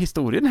före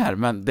historien här,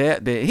 men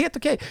det är helt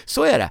okej.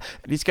 Så är det.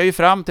 Vi ska ju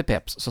fram till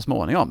Peps så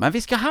småningom, men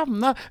vi ska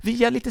hamna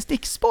via lite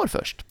stickspår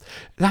först.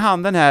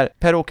 Den här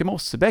Per-Åke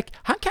Mossebäck,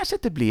 han kanske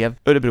inte blev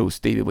Örebros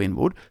Stevie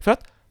Winwood för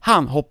att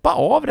han hoppade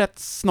av rätt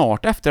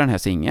snart efter den här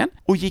singeln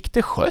och gick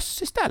till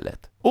sjöss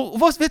istället.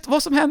 Och vet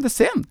vad som hände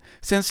sen?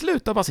 Sen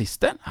slutade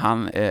basisten,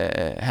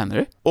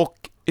 Henry,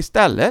 och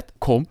istället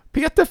kom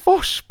Peter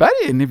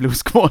Forsberg in i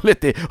Blues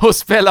Quality och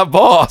spelade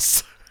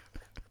bas.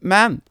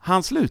 Men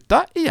han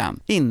slutade igen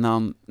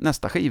innan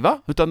nästa skiva,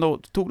 utan då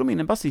tog de in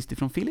en basist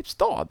från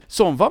Filipstad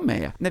som var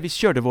med när vi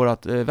körde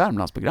vårt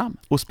Värmlandsprogram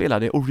och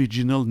spelade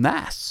Original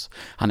Nas.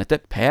 Han hette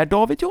Per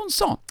David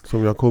Jonsson.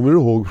 Som jag kommer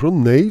ihåg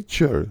från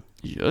Nature.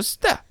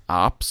 Just det,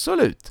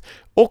 absolut.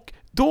 Och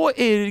då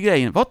är det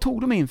grejen, vad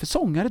tog de in för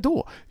sångare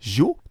då?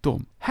 Jo,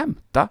 de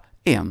hämtade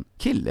en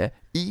kille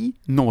i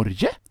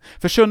Norge.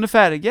 För Sjönne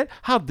Färger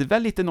hade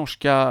väl lite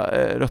norska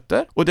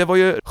rötter. Och det var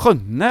ju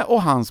Sjönne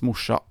och hans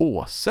morsa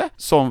Åse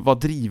som var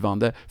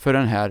drivande för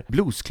den här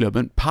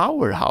bluesklubben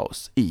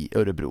Powerhouse i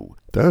Örebro.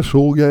 Där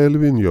såg jag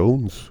Elvin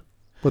Jones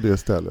på det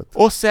stället.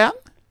 Och sen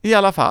I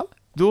alla fall,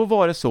 då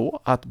var det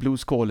så att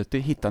Blues Quality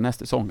hittade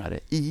nästa sångare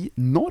i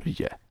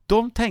Norge.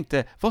 De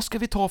tänkte, vad ska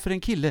vi ta för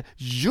en kille?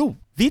 Jo,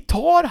 vi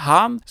tar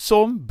han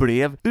som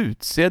blev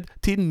utsedd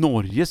till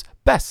Norges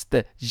bästa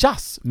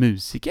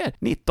jazzmusiker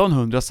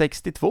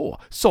 1962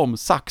 som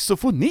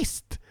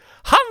saxofonist.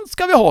 Han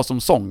ska vi ha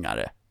som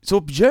sångare.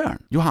 Så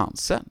Björn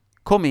Johansen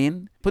kom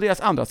in på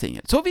deras andra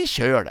singel. Så vi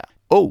kör det.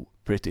 Oh,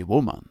 Pretty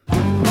Woman.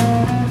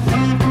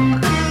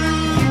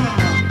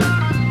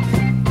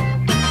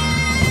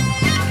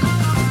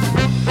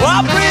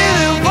 Oh,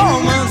 pretty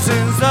woman,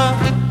 since the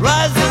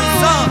rising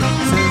sun,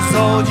 since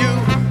all you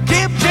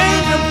keep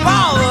changing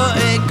power,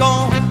 ain't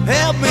gon'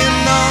 help me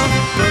none.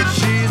 But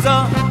she's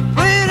a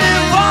pretty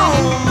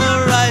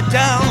woman, right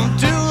down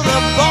to the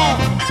bone.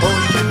 Oh,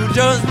 you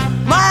just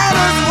might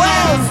as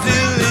well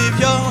still leave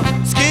your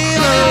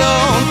skin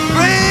alone.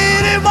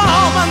 Pretty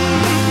woman,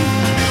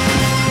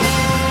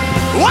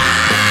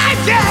 why,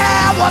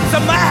 yeah, what's the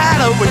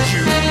matter with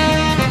you?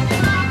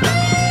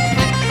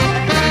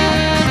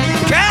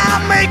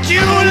 Make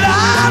you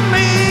love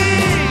me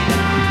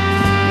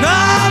no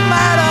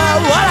matter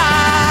what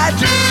I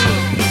do.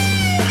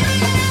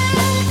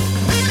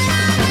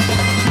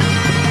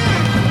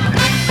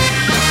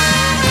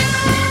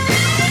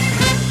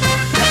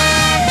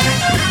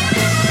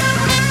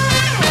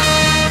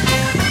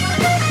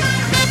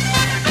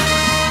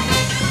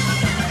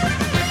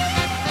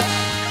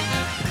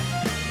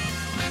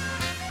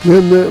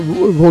 Men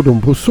var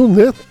de på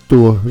Sonett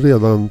då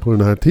redan på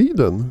den här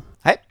tiden?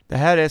 Nej, det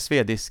här är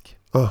svedisk.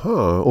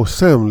 Aha, och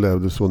sen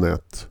levde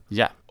Sonett.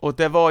 Ja, och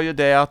det var ju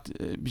det att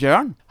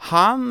Björn,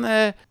 han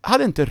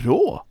hade inte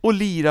råd att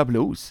lira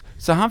blues.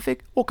 Så han fick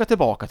åka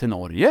tillbaka till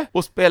Norge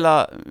och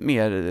spela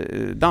mer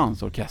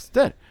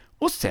dansorkester.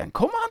 Och sen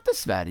kom han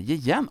till Sverige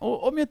igen.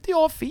 Och om inte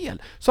jag har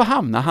fel så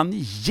hamnade han i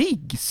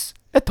gigs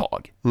ett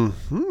tag.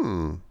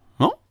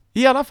 Ja,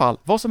 i alla fall,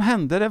 vad som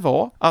hände det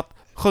var att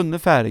Sjönne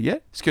Färger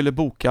skulle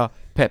boka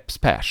Peps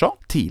Persson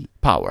till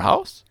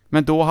Powerhouse.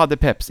 Men då hade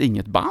Peps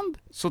inget band.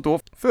 Så då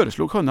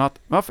föreslog Sjönne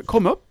att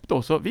kom upp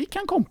då så vi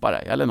kan kompa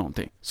dig eller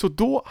någonting. Så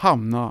då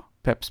hamnade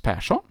Peps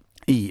Persson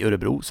i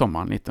Örebro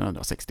sommaren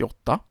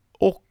 1968.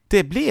 Och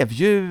det blev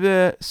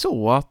ju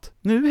så att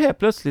nu helt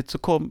plötsligt så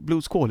kom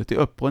Blues Quality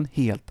upp på en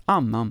helt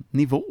annan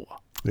nivå.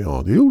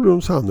 Ja, det gjorde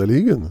de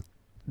sannoliken.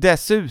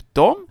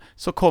 Dessutom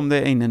så kom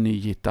det in en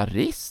ny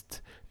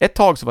gitarrist. Ett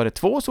tag så var det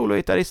 2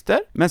 sologitarrister,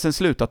 men sen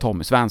slutade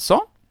Tommy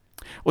Svensson.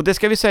 Och det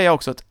ska vi säga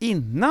också att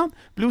innan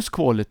Blues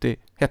Quality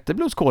hette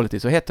Blues Quality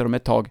så hette de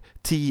ett tag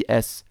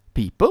T.S.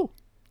 People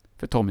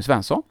för Tommy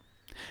Svensson.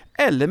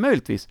 Eller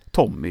möjligtvis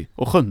Tommy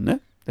och Sjönne.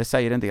 Det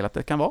säger en del att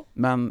det kan vara,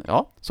 men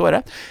ja, så är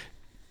det.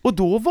 Och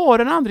då var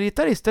den andra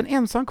gitarristen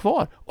ensam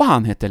kvar och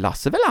han hette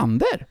Lasse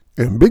Welander.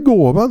 En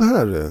begåvad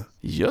herre.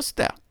 Just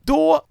det.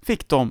 Då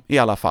fick de i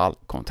alla fall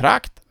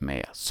kontrakt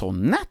med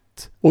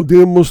Sonett. Och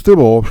det måste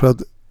vara för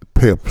att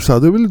Peps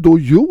hade väl då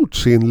gjort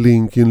sin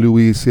Lincoln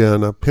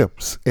Louisiana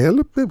Peps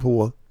LP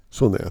på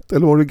Sonett.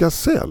 Eller var det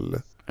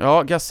Gazelle?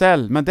 Ja,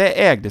 Gazelle, men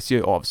det ägdes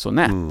ju av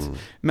Sonett.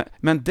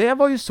 Men det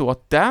var ju så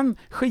att den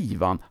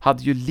skivan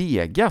hade ju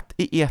legat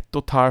i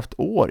 1,5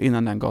 år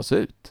innan den gavs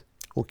ut.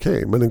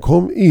 Okej, men den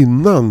kom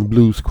innan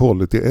Blues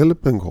Quality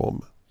LPn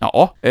kom.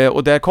 Ja,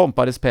 och där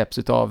kompades Peps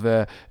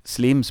av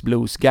Slims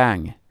Blues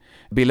Gang.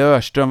 Bill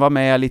Örström var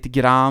med lite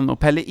grann och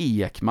Pelle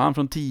Ekman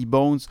från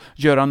T-Bones,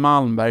 Göran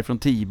Malmberg från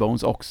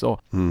T-Bones också.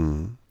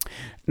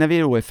 När vi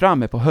då är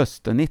framme på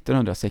hösten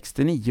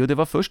 1969 och det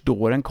var först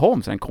då den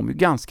kom, så den kom ju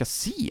ganska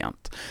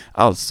sent.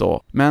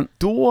 Alltså, men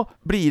då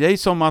blir det ju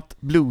som att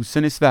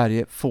bluesen i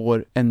Sverige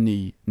får en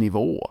ny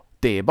nivå.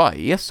 Det bara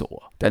är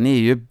så. Den är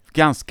ju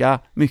ganska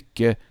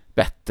mycket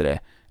bättre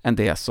än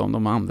det som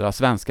de andra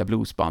svenska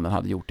bluesbanden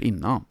hade gjort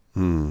innan.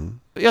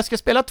 Jag ska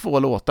spela 2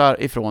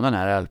 låtar ifrån den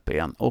här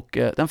LP:n och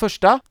den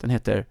första, den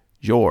heter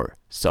You're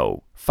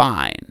So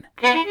Fine.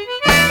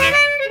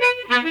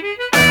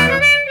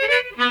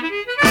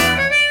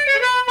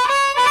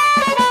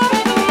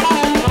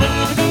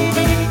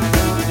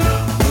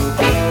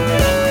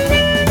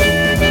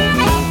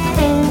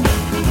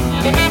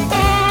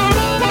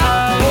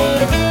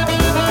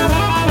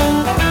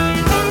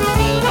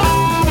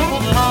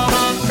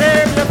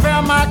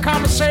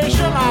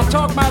 I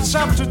talk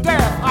myself to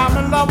death. I'm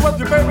in love with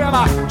you, baby, and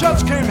I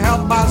just can't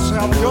help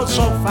myself. You're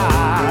so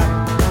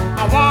fine.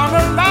 I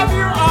wanna love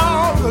you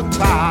all the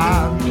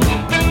time.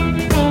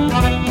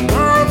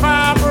 You're a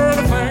fine,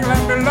 pretty thing.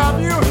 Let me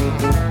love you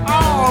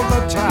all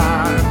the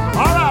time.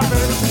 All right,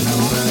 baby.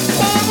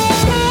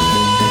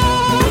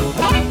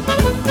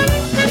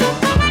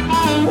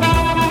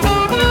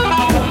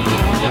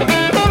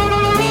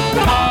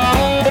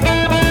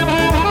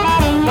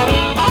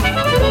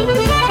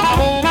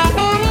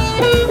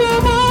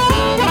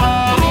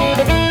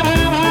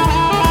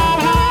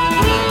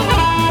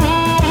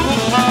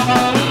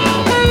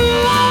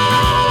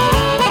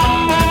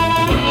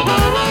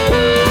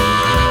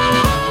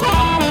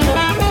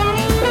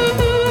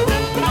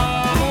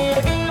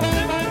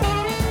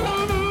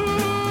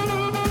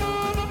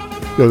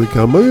 Ja, det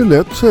kan man ju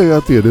lätt säga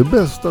att det är det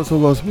bästa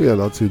som har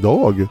spelats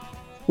idag.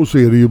 Och så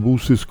är det ju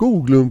Bosse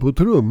Skoglund på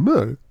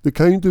trummor. Det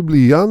kan ju inte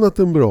bli annat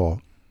än bra.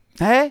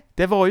 Nej,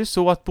 det var ju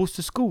så att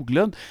Bosse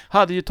Skoglund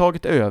hade ju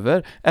tagit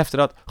över efter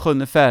att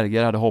Sjönne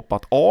Färger hade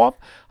hoppat av.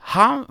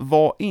 Han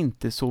var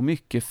inte så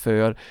mycket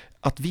för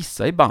att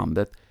vissa i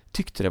bandet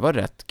tyckte det var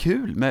rätt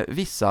kul med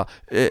vissa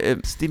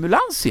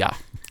stimulantia.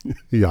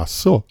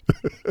 Jaså?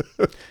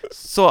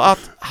 Så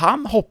att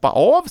han hoppade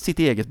av sitt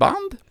eget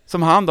band,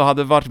 som han då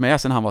hade varit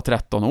med sedan han var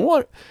 13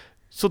 år.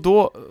 Så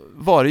då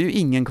var det ju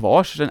ingen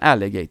kvar sedan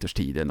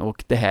Alligators-tiden,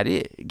 och det här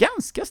är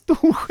ganska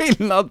stor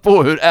skillnad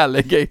på hur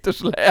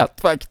Alligators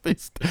lät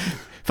faktiskt.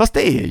 Fast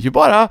det är ju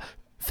bara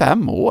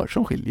 5 år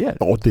som skiljer.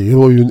 Ja, det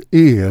var ju en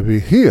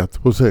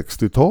evighet på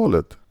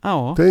 60-talet.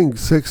 Ja. Tänk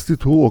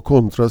 62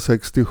 kontra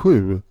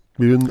 67.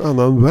 Det är ju en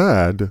annan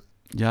värld.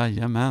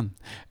 Jajamän.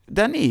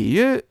 Den är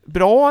ju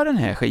bra, den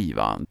här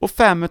skivan. Och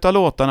 5 av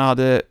låtarna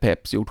hade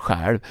Peps gjort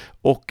själv.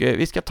 Och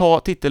vi ska ta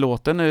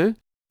titellåten nu.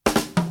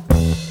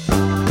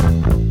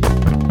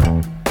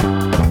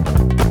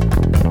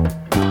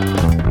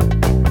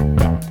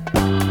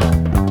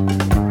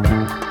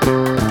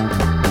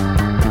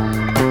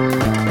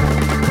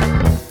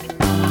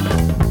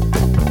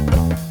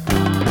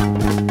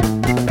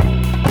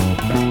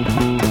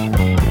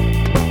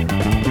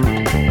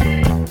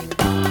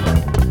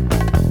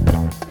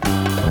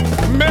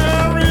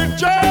 Mary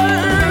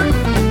Jane,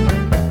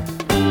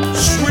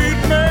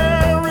 sweet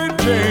Mary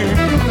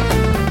Jane.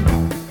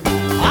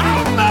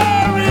 Oh,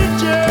 Mary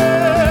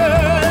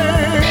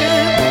Jane,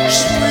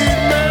 sweet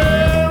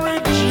Mary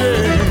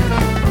Jane.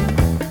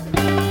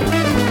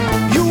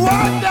 You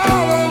walked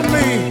out on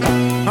me,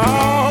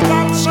 oh,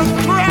 that's a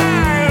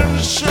crying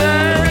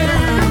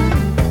shame.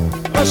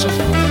 Listen,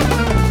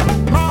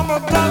 Mama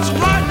doesn't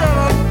like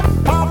her,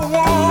 Papa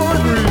won't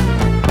agree.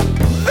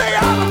 They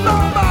ought to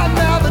know by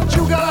now that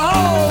you got a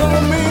hold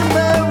on me,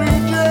 Mary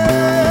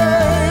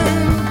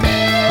Jane,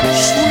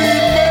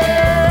 sweet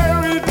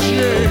Mary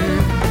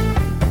Jane.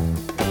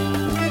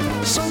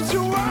 Since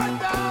you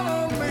walked out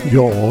on me.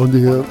 Ja,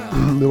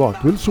 det var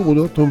väl så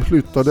då att de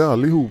flyttade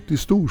allihop till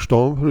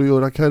storstan för att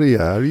göra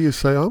karriär,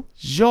 gissar jag.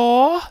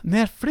 Ja,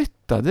 när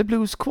flyttade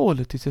Blues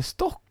Quality till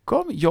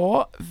Stockholm?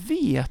 Jag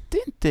vet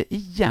inte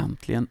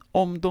egentligen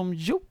om de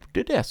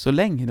gjorde det så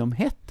länge de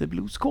hette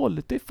Blues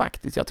Quality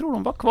faktiskt. Jag tror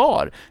de var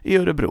kvar i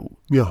Örebro.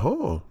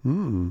 Jaha.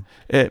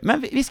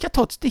 Men vi ska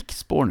ta ett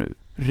stickspår nu.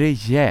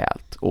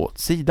 Rejält åt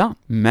sidan.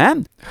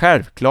 Men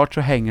självklart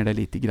så hänger det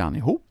lite grann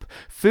ihop.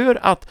 För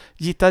att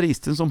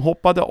gitarristen som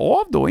hoppade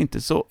av då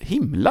inte så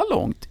himla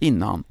långt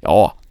innan,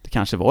 ja, det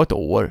kanske var ett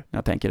år när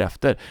jag tänker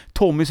efter,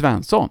 Tommy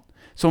Svensson,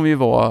 som ju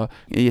var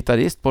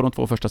gitarrist på de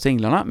 2 första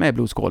singlarna med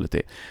Blues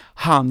Quality,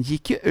 han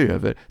gick ju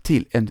över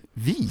till en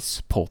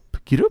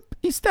vispopgrupp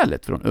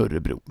istället från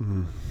Örebro.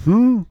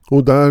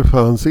 Och där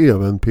fanns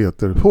även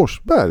Peter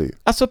Forsberg.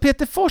 Alltså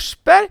Peter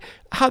Forsberg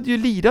hade ju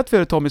lirat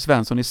för Tommy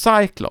Svensson i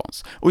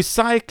Cyclones. Och i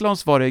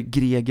Cyclones var det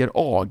Greger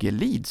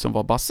Agelid som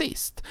var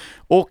basist.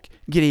 Och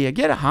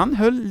Greger, han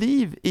höll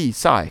liv i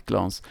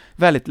Cyclones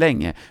väldigt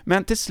länge.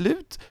 Men till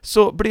slut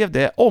så blev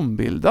det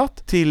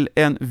ombildat till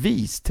en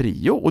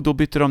vistrio. Och då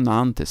bytte de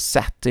namn till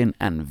Satin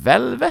and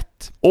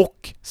Velvet.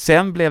 Och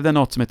sen blev det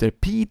något som heter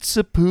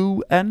Pizza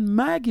Poo and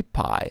Maggie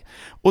Pie.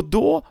 Och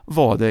då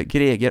var det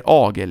Greger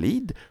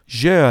Agelid,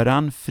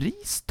 Göran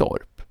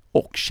Fristorp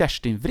och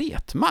Kerstin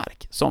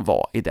Wretmark som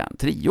var i den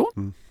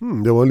trion.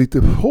 Det var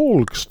lite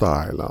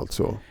folkstyle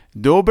alltså.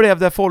 Då blev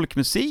det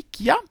folkmusik,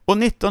 ja.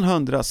 Och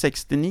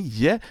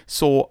 1969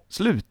 så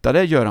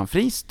slutade Göran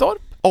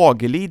Fristorp.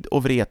 Agelid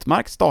och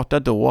Wretmark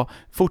startade då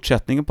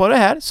fortsättningen på det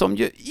här, som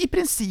ju i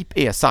princip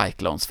är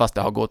Cyclones, fast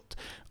det har gått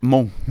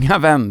många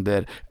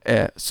vänder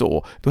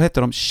så. Då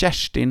heter de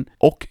Kerstin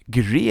och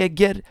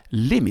Greger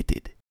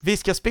Limited. Vi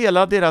ska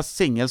spela deras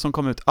singel som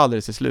kom ut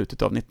alldeles i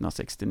slutet av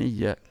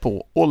 1969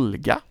 på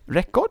Olga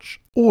Records.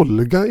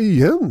 Olga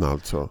igen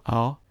alltså?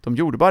 Ja, de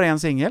gjorde bara en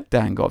singel.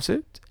 Den gavs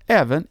ut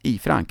även i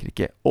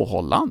Frankrike och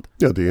Holland.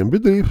 Ja, det är en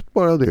bedrift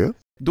bara det.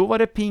 Då var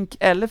det Pink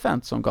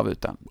Elephant som gav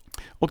ut den.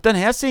 Och den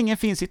här singeln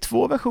finns i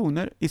 2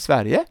 versioner i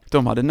Sverige.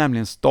 De hade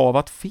nämligen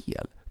stavat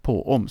fel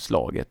på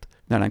omslaget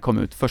när den kom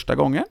ut första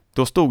gången.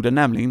 Då stod det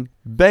nämligen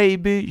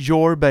Baby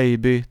Your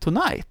Baby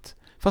Tonight.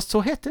 Fast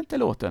så hette inte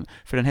låten,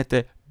 för den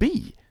hette Be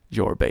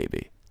Your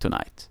Baby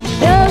Tonight.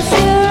 Close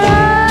your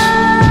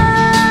eyes,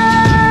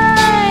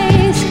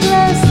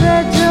 close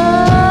the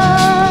door.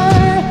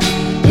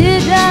 You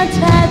don't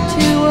have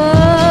to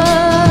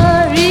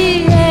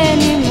worry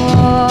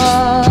anymore.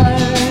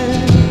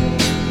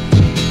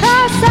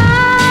 'Cause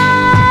I'll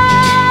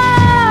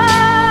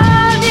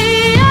be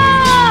your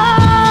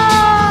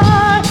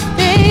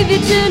baby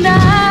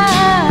tonight.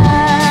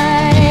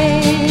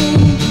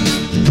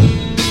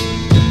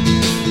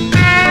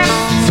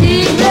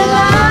 See the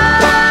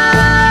light,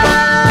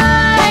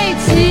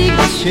 see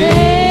the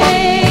shade.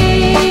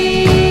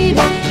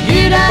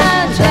 You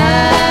don't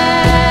have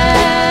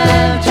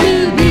to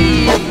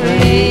be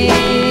afraid.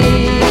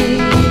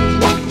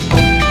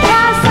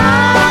 'Cause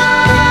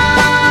I'll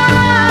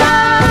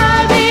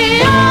be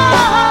your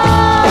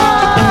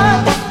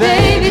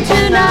baby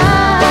tonight.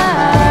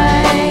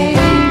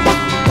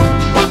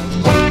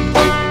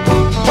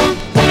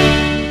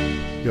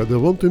 det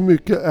var inte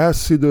mycket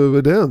acid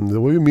över den. Det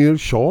var ju mer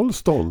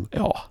Charleston.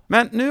 Ja,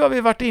 men nu har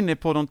vi varit inne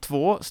på de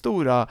 2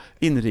 stora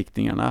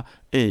inriktningarna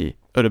i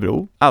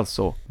Örebro,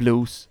 alltså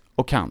blues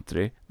och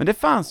country. Men det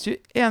fanns ju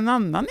en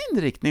annan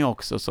inriktning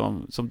också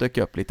som dök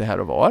upp lite här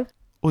och var.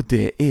 Och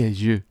det är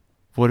ju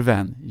vår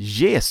vän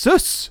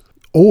Jesus.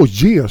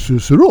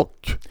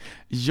 Jesus-rock!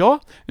 Ja,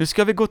 nu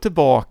ska vi gå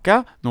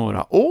tillbaka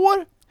några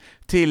år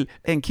till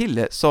en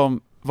kille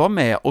som var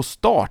med och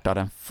startade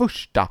den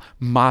första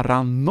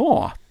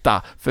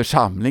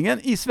Maranata-församlingen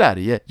i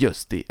Sverige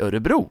just i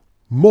Örebro.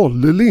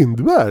 Molle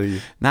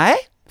Lindberg? Nej,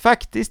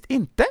 faktiskt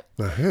inte.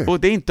 Nähä. Och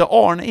det är inte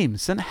Arne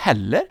Imsen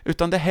heller,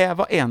 utan det här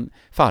var en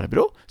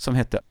farbror som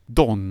hette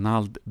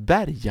Donald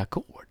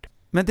Bergagård.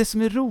 Men det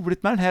som är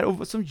roligt med den här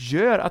och som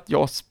gör att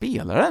jag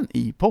spelar den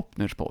i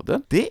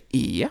Popnörspodden, det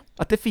är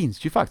att det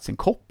finns ju faktiskt en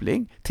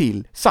koppling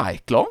till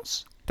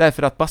Cyclones.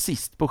 Därför att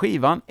basist på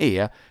skivan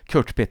är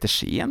Kurt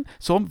Petersen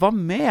som var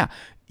med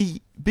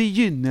i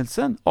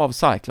begynnelsen av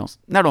Cyclones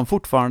när de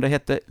fortfarande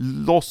hette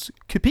Los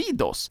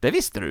Cupidos. Det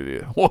visste du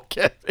ju,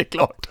 Åke, det är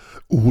klart.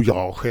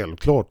 Ja,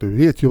 självklart. Det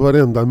vet ju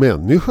varenda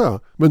människa.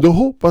 Men då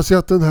hoppas jag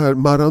att den här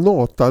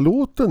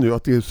Maranata-låten nu,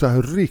 att det är så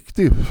här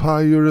riktig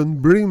fire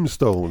and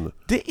brimstone.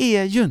 Det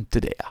är ju inte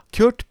det.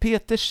 Kurt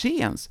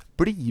Petersens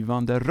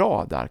blivande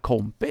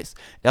radarkompis,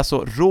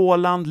 alltså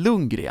Roland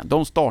Lundgren,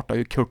 de startar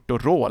ju Kurt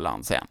och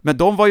Roland sen. Men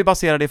de var ju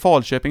baserade i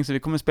Falköping, så vi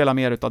kommer spela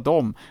mer utav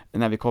dem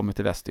när vi kommer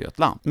till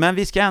Västergötland. Men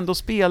vi ska ändå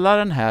spela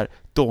den här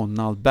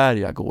Donald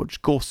Bergagårds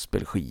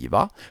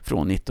gospelskiva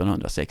från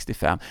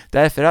 1965.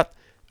 Därför att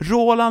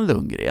Roland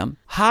Lundgren,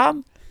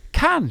 han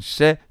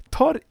kanske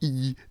tar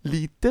i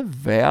lite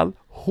väl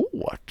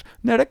hårt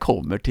när det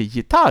kommer till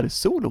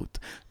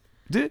gitarrsolot.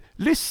 Du,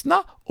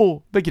 lyssna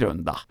och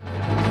begrunda.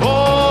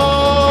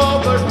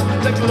 Over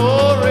the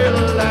glory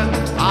land,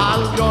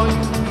 I'll join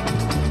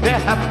the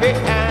happy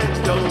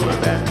angel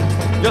band.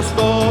 Just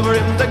over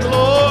in the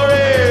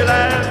glory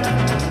land.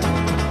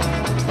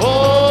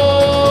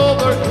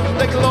 Over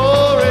the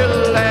glory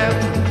land,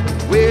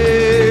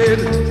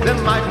 with the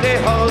mighty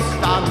host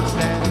I'll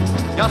stand.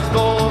 Just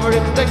over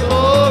in the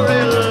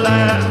glory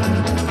land.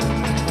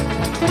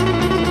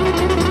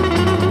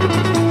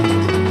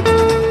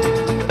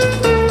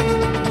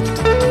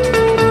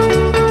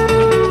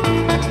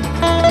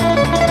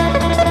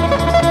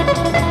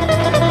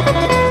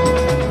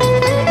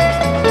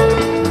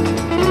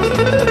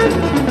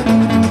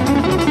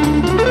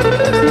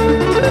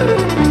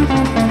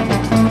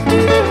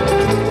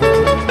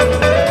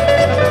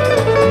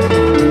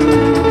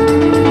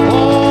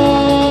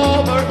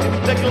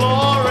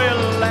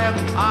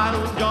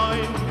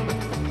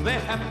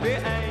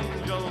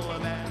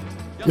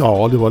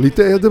 Ja, det var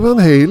lite Eddie Van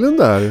Halen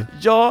där.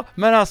 Ja,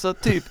 men alltså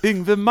typ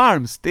Yngve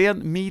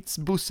Malmsten meets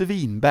Bosse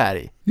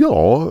Winberg.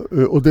 Ja,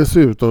 och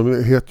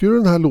dessutom heter ju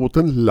den här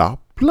låten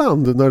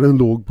Lappland när den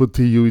låg på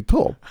 10 i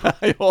topp.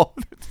 Ja,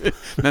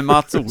 med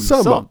Mats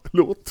Olsson. Samma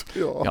låt,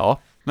 ja. Ja,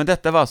 men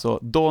detta var alltså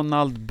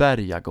Donald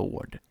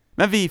Bergagård.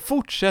 Men vi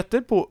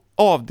fortsätter på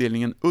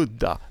avdelningen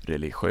udda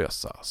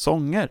religiösa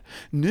sånger.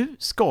 Nu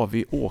ska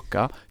vi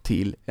åka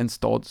till en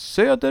stad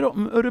söder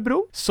om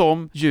Örebro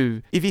som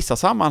ju i vissa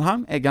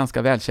sammanhang är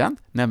ganska välkänd,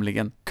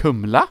 nämligen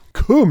Kumla.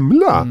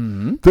 Kumla?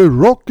 The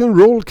rock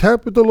and roll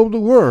capital of the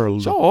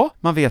world. Ja,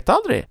 man vet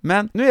aldrig.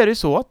 Men nu är det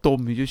så att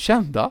de är ju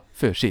kända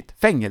för sitt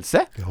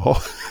fängelse. Ja,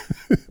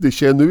 det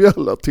känner vi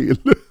alla till.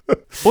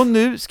 Och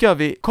nu ska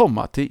vi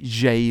komma till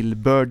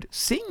Jailbird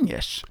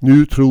Singers.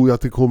 Nu tror jag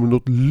att det kommer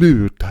något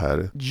lurt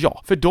här.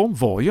 Ja, för de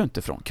var ju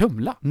inte från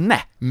Kumla.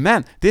 Nej,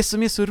 men det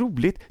som är så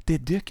roligt, det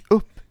dök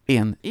upp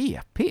en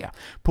EP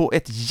på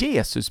ett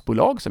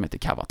Jesusbolag som heter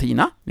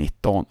Cavatina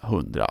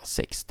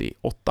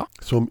 1968.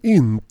 Som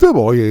inte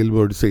var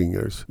Jailbird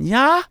Singers.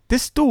 Ja, det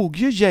stod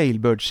ju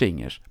Jailbird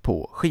Singers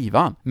på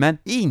skivan, men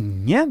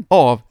ingen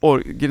av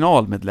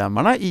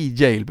originalmedlemmarna i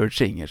Jailbird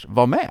Singers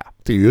var med.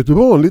 Det är ju ett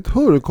vanligt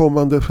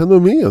förekommande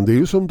fenomen. Det är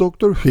ju som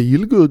Dr.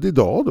 Feelgood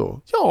idag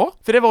då. Ja,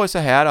 för det var ju så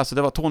här, alltså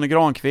det var Tony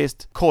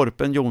Granqvist,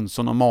 Korpen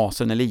Jonsson och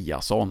Masen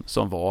Eliasson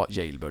som var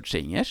Jailbird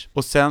Singers.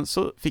 Och sen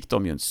så fick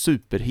de ju en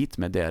superhit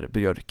med Där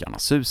björkarna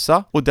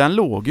susa. Och den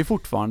låg ju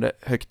fortfarande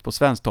högt på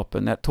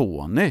svensktoppen när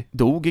Tony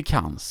dog i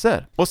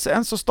cancer. Och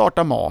sen så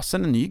startade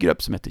Masen en ny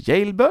grupp som heter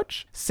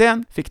Jailbirds.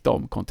 Sen fick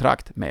de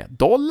kontrakt med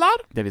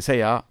Dollar, det vill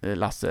säga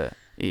Lasse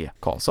E.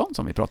 Karlsson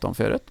som vi pratade om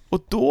förut.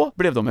 Och då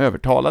blev de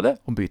övertalade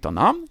om byta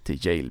namn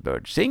till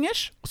Jailbird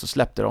Singers. Och så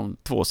släppte de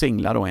 2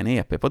 singlar och en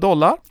EP på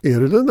Dollar. Är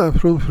det den där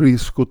från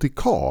Frisco till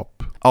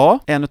Kap? Ja,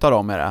 en utav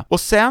dem är det. Och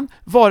sen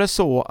var det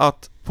så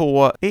att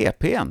på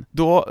EPn,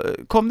 då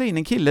kom det in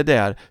en kille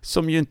där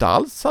som ju inte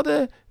alls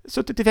hade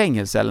suttit i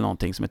fängelse eller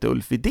någonting, som heter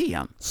Ulf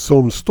Widén.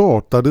 Som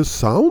startade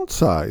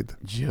Soundside.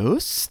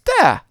 Just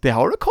det! Det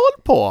har du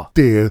koll på!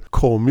 Det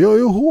kom jag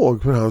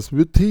ihåg, för hans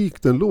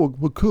butik den låg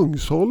på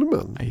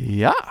Kungsholmen.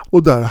 Ja!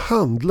 Och där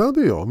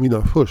handlade jag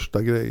mina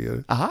första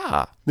grejer.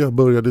 Aha! När jag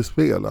började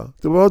spela.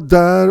 Det var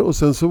där, och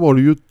sen så var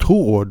det ju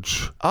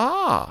Torch.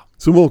 Ah!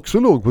 Som också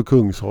låg på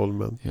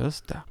Kungsholmen.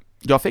 Just det.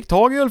 Jag fick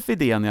tag i Ulf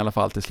Widén i alla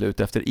fall till slut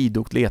efter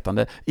idogt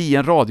letande i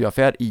en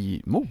radioaffär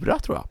i Mora,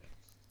 tror jag.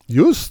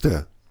 Just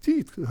det.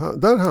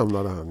 Där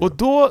hamnade han. Och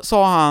då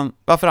sa han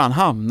varför han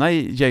hamnade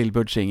i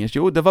Jailbird Singers.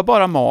 Jo, det var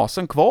bara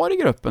Masen kvar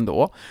i gruppen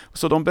då.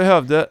 Så de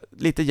behövde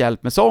lite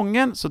hjälp med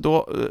sången. Så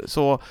då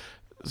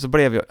så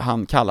blev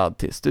han kallad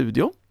till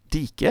studio.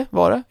 Dike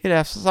var det i det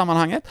här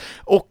sammanhanget.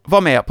 Och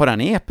var med på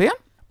den EP:n.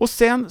 Och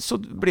sen så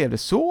blev det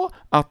så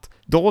att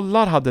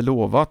Dollar hade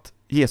lovat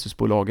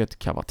Jesusbolaget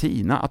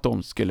Cavatina att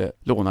de skulle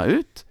låna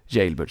ut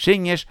Jailbird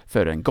Singers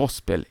för en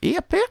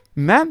gospel-EP.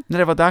 Men när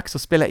det var dags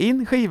att spela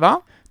in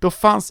skivan, då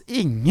fanns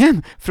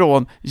ingen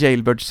från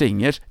Jailbird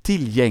Singers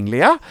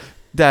tillgängliga.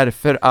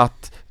 Därför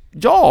att,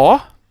 jag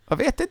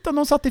vet inte om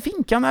de satt i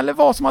finkan eller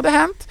vad som hade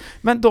hänt.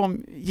 Men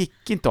de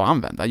gick inte att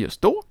använda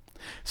just då.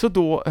 Så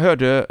då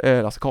hörde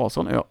Lasse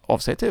Karlsson av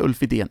sig till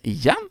Ulf Widén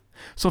igen,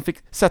 som fick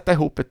sätta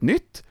ihop ett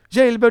nytt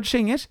Jailbird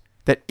Singers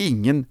där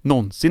ingen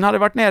någonsin hade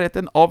varit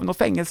närheten av något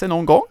fängelse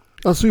någon gång.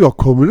 Alltså jag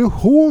kommer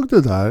ihåg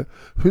det där.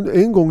 För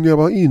en gång när jag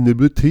var inne i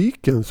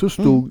butiken så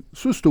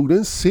stod det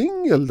en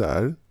singel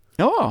där.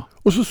 Ja.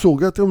 Och så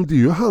såg jag att det är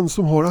ju han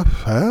som har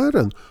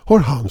affären. Har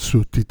han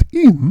suttit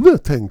inne,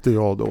 tänkte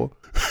jag då.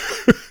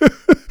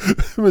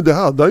 Men det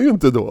hade han ju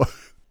inte då.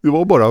 Det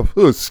var bara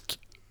fusk.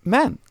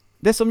 Men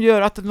det som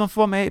gör att de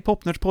får vara med i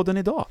Popnördspodden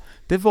idag,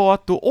 det var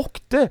att då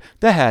åkte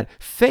det här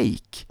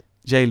fake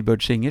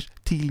Jailbird Singers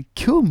till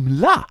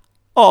Kumla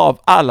av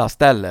alla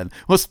ställen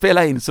och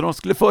spela in så de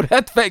skulle få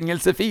rätt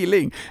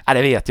fängelsefeeling.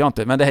 Det vet jag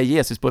inte, men det här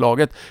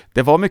Jesusbolaget,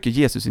 det var mycket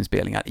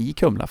Jesusinspelningar i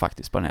Kumla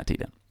faktiskt på den här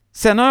tiden.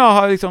 Sen när jag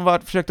har liksom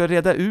försökt att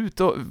reda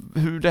ut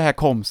hur det här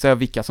kom sig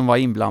och vilka som var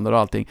inblandade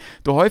och allting,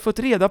 då har jag fått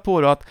reda på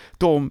att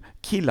de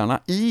killarna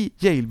i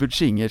Jailbird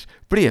Singers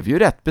blev ju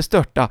rätt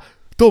bestörta.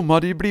 De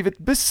hade ju blivit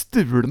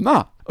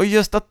bestulna. Och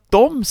just att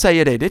de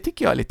säger det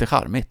tycker jag är lite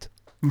charmigt.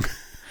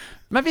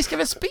 Men vi ska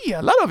väl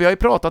spela då? Vi har ju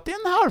pratat i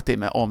en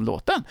halvtimme om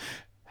låten.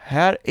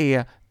 Här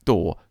är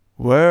då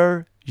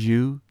Were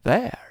You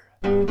There?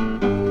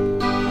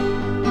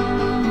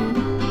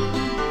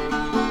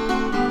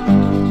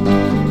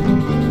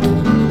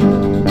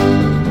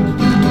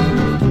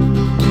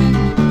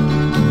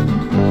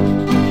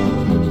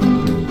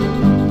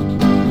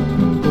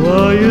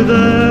 Were you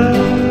there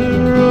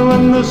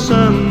when the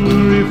sun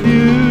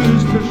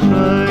refused to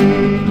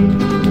shine?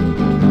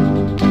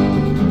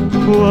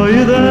 Were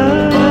you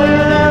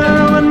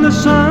there when the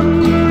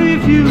sun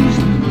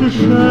refused to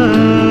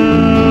shine?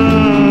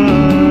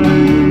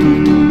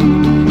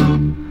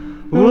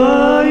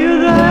 Were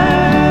you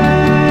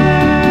there?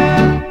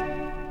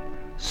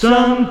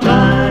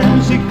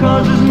 Sometimes it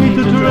causes me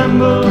to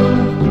tremble,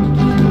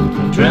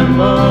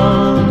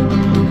 tremble,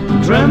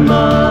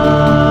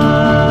 tremble.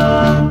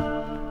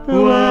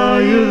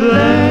 Were you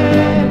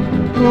there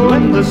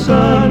when the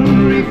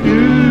sun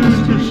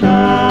refused to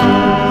shine?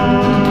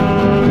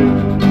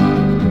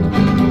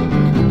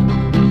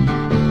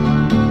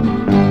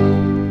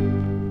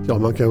 Ja,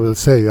 man kan väl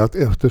säga att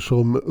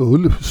eftersom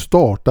Ulf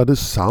startade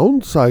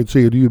Soundside så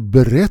är det ju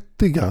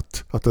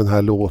berättigat att den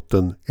här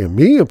låten är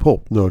med i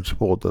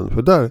Popnördspodden,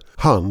 för där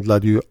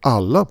handlade ju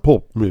alla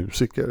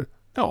popmusiker.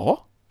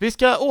 Ja, vi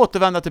ska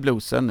återvända till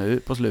bluesen nu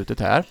på slutet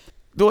här.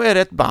 Då är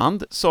det ett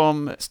band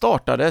som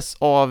startades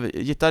av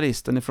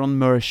gitarristen från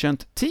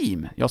Merchant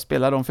Team. Jag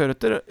spelade dem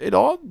förut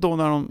idag, då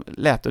när de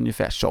lät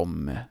ungefär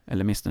som,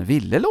 eller åtminstone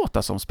ville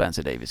låta som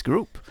Spencer Davis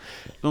Group.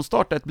 De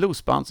startade ett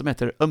bluesband som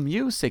heter A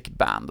Music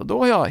Band, och då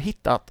har jag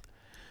hittat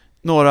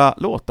några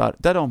låtar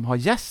där de har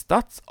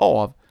gästats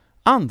av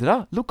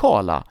andra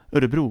lokala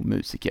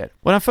Örebro-musiker.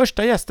 Och den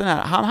första gästen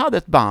här, han hade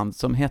ett band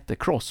som hette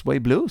Crossway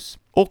Blues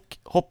och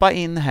hoppade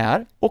in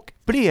här och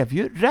blev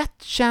ju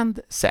rätt känd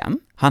sen.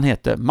 Han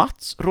heter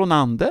Mats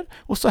Ronander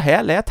och så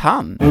här lät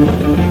han.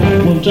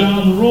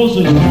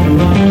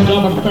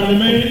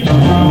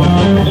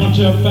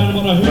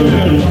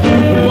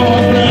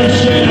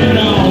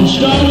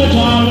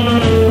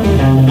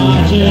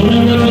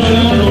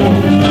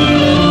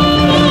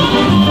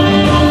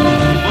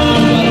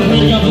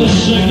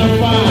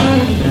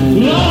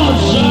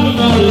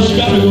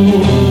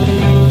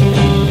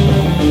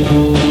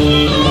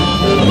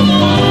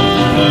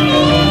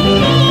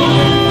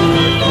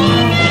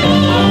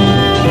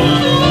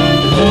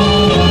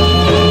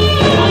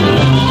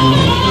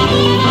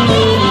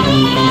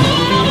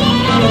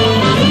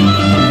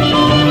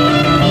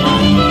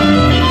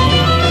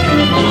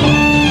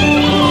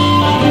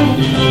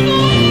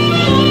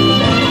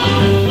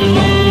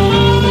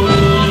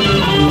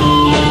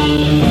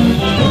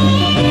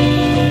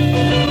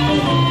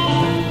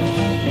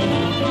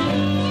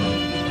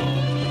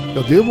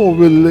 Det var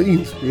väl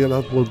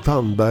inspelat på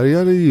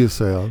Tandbergare,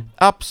 gissar jag.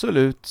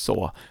 Absolut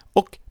så.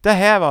 Och det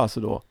här var alltså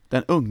då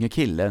den unge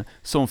killen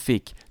som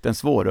fick den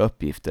svåra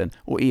uppgiften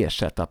att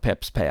ersätta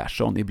Peps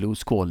Persson i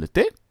Blues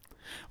Quality.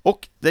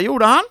 Och det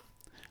gjorde han.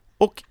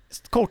 Och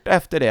kort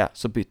efter det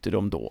så bytte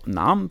de då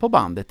namn på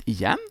bandet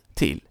igen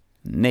till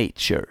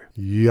Nature.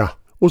 Ja,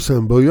 och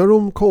sen började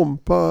de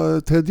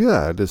kompa Ted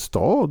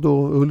Gärdestad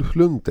och Ulf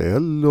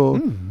Lundell och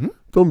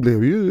de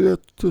blev ju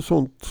ett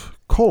sånt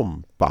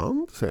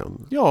kompband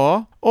sen.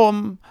 Ja,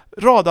 om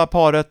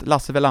radarparet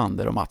Lasse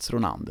Welander och Mats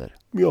Ronander.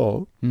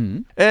 Ja.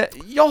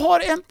 Jag har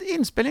en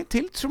inspelning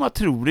till som jag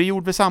tror är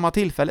gjord vid samma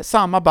tillfälle.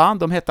 Samma band,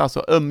 de heter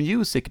alltså A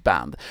Music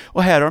Band.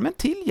 Och här har de en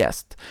till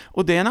gäst.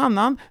 Och det är en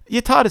annan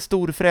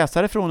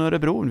gitarrstorfräsare från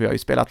Örebro. Vi har ju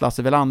spelat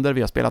Lasse Welander,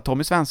 vi har spelat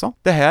Tommy Svensson.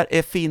 Det här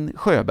är Finn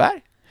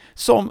Sjöberg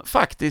som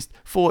faktiskt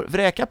får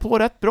vräka på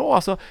rätt bra.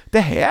 Alltså det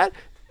här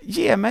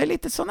ger mig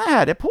lite såna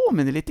här, det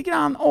påminner lite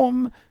grann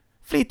om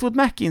Fleetwood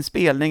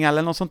Mac-inspelning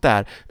eller något sånt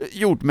där,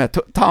 gjort med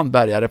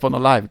tandbergare på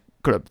någon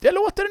liveklubb. Det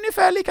låter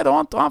ungefär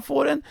likadant och han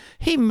får en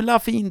himla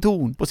fin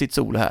ton på sitt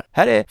solo här.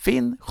 Här är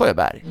Finn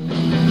Sjöberg.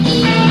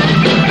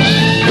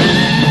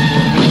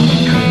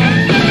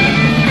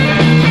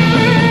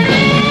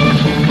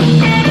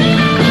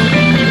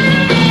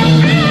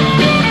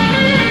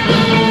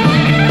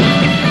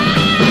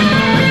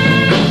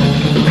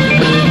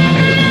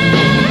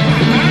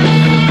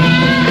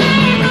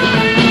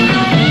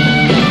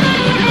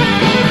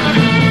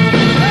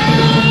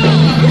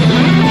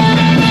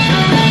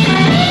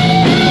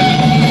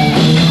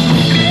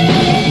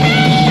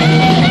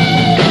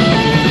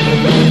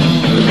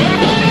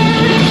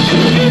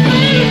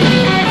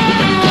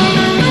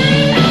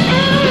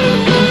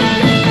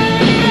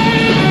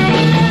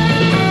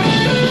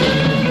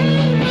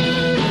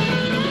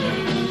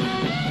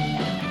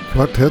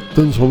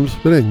 Kvartetten som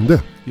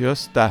sprängde.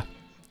 Just det.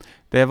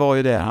 Det var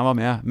ju det, han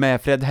var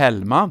med Fred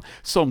Hellman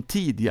som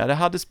tidigare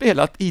hade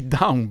spelat i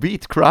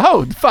Downbeat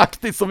Crowd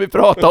faktiskt, som vi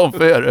pratade om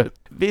förut.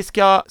 Vi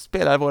ska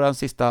spela vår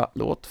sista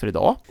låt för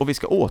idag och vi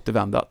ska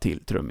återvända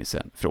till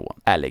trummisen från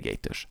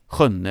Alligators,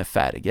 Sjönne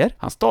Färger.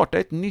 Han startar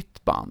ett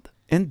nytt band,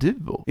 en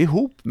duo,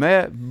 ihop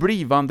med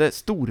blivande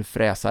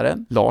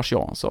storfräsaren Lars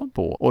Jansson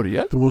på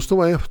orgel. Det måste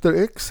vara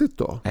efter Exit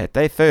då.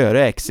 Detta är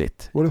före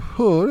Exit. Var det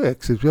före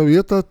Exit? Jag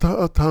vet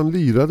att han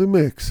lirade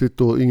med Exit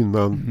då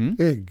innan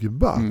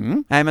Eggba.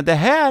 Nej, men det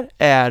här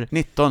är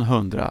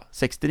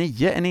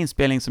 1969, en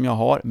inspelning som jag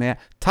har med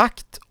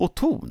takt och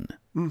ton.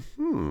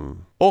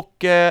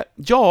 Och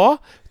ja,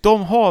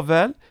 de har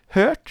väl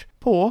hört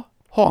på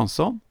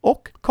Hansson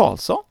och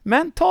Karlsson,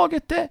 men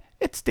tagit det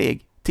ett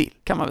steg till,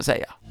 kan man väl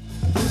säga.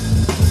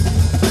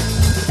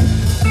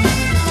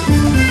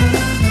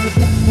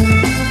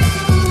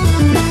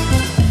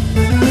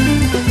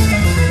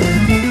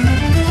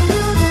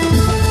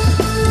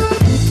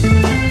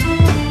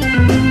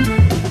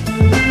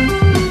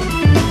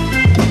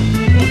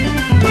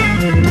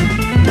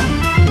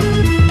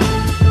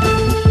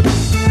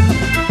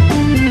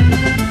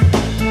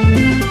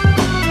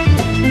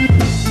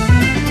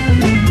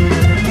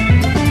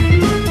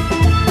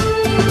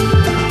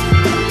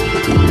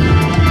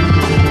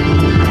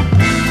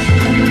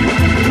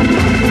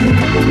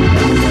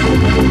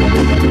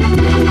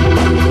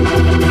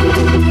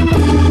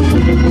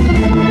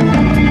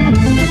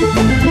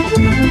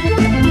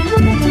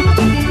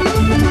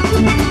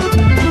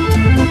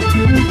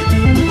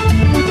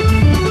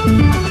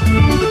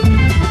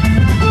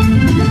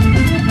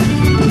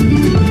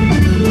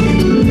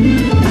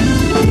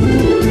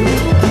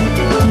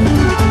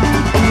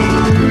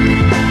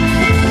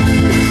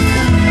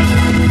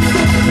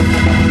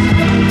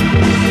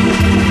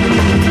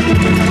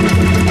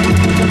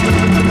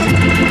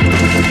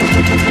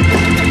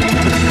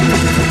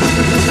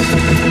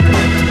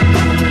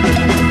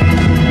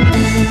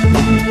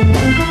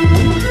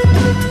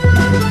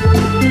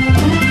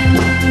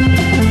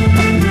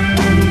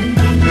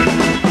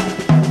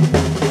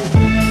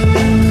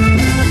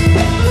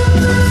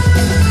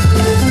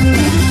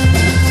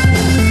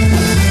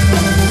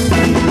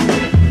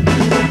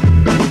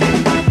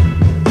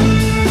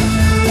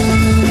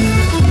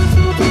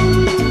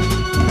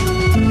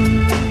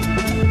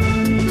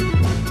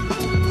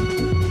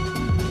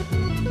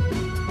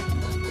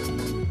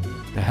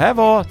 Det här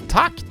var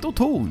takt och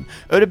ton,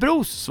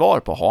 Örebros svar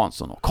på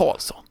Hansson och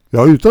Karlsson.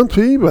 Ja, utan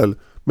tvivel.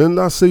 Men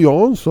Lasse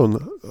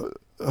Jansson,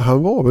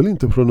 han var väl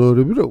inte från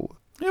Örebro?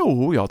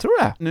 Jo, jag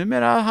tror det.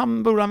 Numera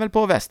bor han väl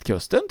på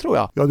västkusten, tror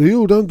jag. Ja, det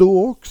gjorde han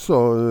då också,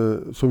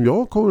 som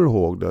jag kommer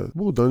ihåg det.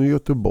 Bodde han i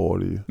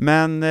Göteborg.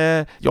 Men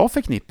jag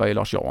förknippar ju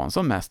Lars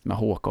Jansson mest med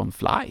Håkon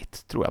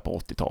Flight, tror jag, på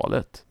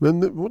 80-talet.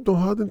 Men de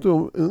hade inte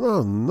en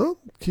annan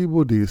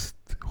keyboardist,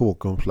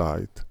 Håkon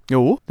Flight?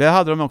 Jo, det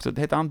hade de också.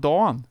 Det hette han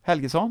Dan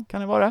Helgesson,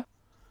 kan det vara?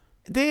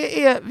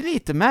 Det är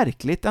lite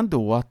märkligt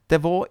ändå att det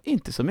var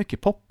inte så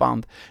mycket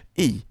popband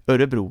i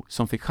Örebro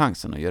som fick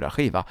chansen att göra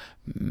skiva.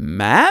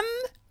 Men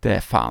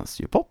det fanns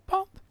ju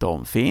popband.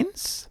 De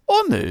finns.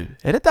 Och nu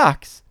är det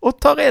dags att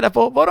ta reda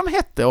på vad de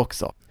hette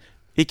också.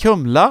 I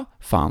Kumla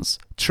fanns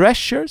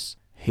Treasures,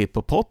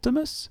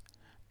 Hippopotamus,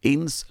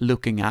 Inns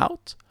Looking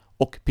Out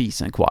och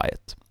Peace and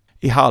Quiet.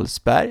 I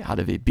Hallsberg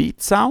hade vi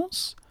Beat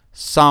Sounds,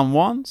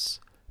 Someone's,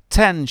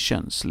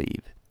 Tension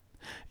Sleeve.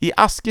 I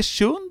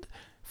Askersund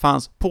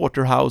fanns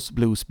Porterhouse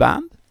Blues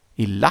Band.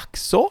 I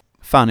Laxå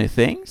Funny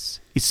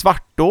Things, i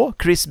Svartå,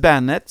 Chris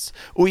Bennetts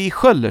och i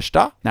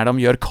Sköllersta, när de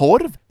gör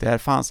korv, där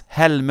fanns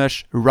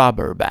Helmers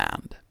Rubber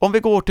Band. Om vi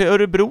går till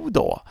Örebro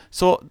då,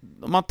 så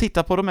om man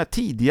tittar på de här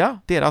tidiga,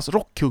 deras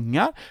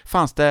rockkungar,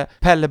 fanns det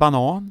Pelle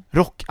Banan,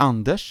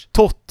 Rock-Anders,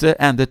 Totte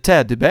and the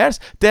Teddy Bears,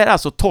 där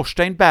alltså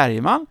Torstein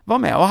Bergman var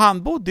med, och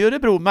han bodde i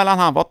Örebro mellan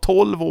han var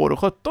 12 år och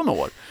 17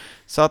 år.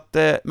 Så att,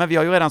 men vi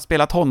har ju redan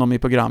spelat honom i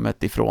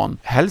programmet ifrån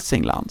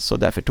Hälsingland, så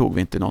därför tog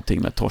vi inte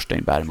någonting med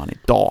Torstein Bergman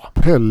idag.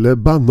 Pelle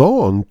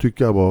Banan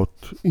tycker jag var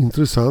ett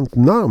intressant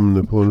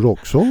namn på en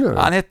rocksångare.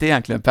 Han hette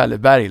egentligen Pelle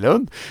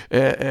Berglund,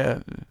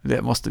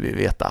 det måste vi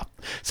veta.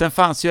 Sen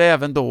fanns ju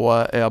även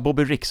då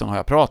Bobby Rickson har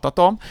jag pratat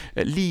om,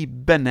 Lee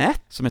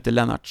Bennett som heter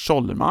Lennart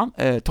Sollerman,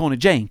 Tony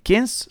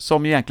Jenkins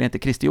som egentligen heter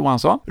Christer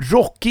Johansson,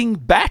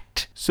 Rocking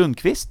Bert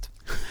Sundqvist,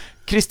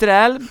 Christer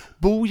Elm,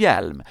 Bo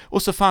Hjelm,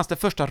 och så fanns det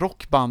första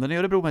rockbanden i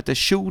Örebro som hette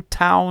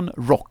Shoetown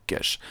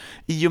Rockers,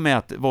 i och med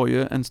att det var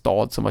ju en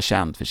stad som var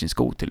känd för sin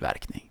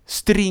skotillverkning.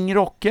 String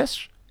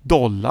Rockers,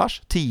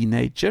 Dollars,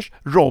 Teenagers,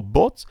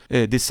 Robots,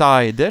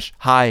 Deciders,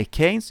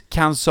 Hurricanes,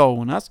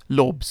 Canzonas,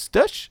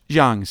 Lobsters,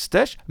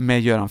 Youngsters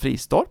med Göran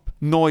Fristorp,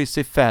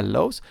 Noisy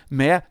Fellows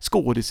med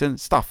skådisen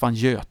Staffan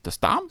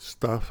Götestam.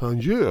 Staffan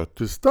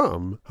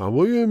Götestam? Han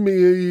var ju med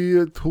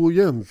i Två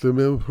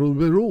gentlemän från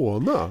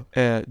Verona.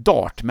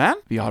 Dartman,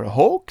 vi har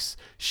Hoax,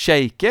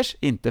 Shakers,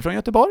 inte från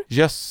Göteborg,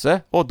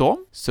 Jösse och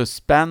dem,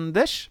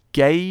 Suspenders,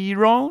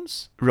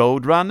 Gayrons,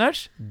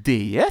 Roadrunners,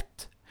 D1,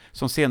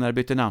 som senare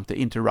bytte namn till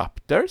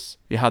Interrupters.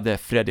 Vi hade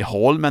Freddie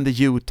Holm and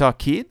the Utah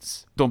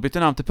Kids. De bytte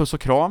namn till Puss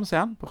och Kram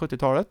sen på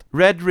 70-talet.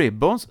 Red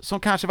Ribbons, som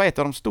kanske var ett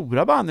av de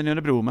stora banden i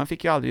Örebro, men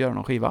fick ju aldrig göra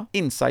någon skiva.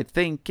 Inside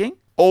Thinking,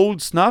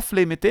 Old Snuff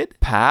Limited,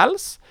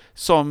 Pals,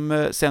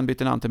 som sen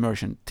bytte namn till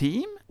Merchant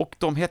Team. Och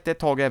de hette ett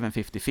tag även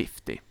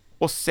 50-50.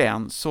 Och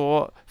sen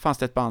så fanns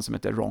det ett band som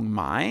heter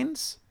Wrong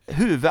Minds,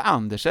 Huve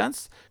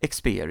Andersens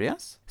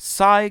Experience,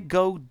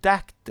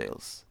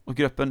 Psygodactyls och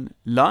gruppen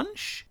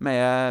Lunch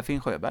med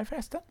Finn Sjöberg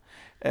förresten,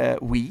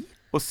 We,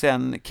 och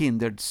sen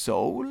Kindred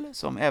Soul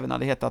som även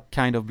hade hetat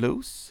Kind of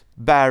Blues,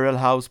 Barrel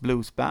House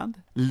Blues Band,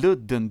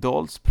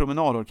 Luddendals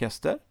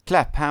Promenadorkester,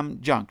 Clapham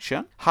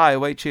Junction,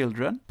 Highway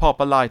Children,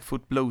 Papa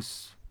Lightfoot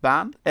Blues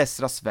Band,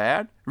 Ezra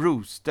Svärd,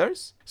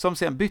 Roosters, som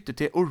sen bytte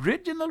till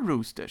Original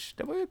Roosters.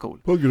 Det var ju cool.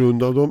 På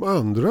grund av de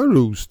andra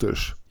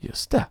Roosters.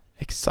 Just det,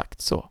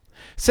 exakt så.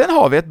 Sen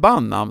har vi ett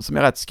bandnamn som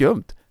är rätt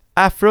skumt.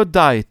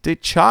 Aphrodite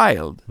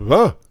Child.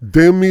 Va?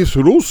 Demis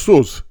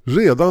Roussos?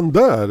 Redan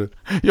där?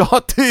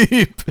 Ja,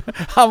 typ.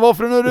 Han var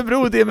från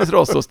Örebro, Demis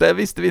Roussos. Det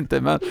visste vi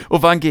inte. Men,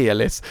 och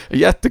Vangelis.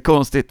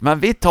 Jättekonstigt. Men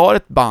vi tar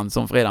ett band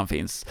som redan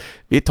finns.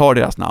 Vi tar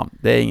deras namn.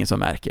 Det är ingen som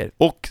märker.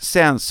 Och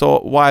sen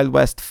så Wild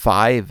West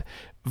 5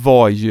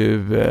 var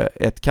ju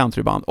ett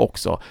countryband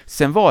också.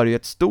 Sen var det ju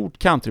ett stort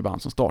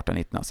countryband som startade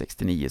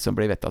 1969 som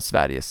blev ett av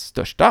Sveriges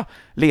största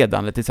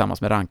ledande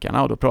tillsammans med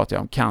rankarna, och då pratar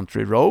jag om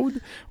Country Road,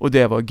 och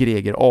det var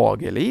Greger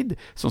Agelid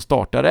som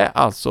startade,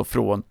 alltså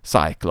från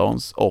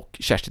Cyclones och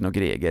Kerstin och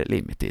Greger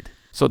Limited.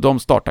 Så de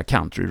startade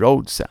Country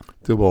Road sen.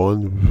 Det var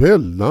en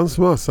väldans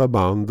massa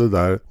band det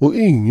där, och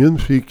ingen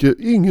fick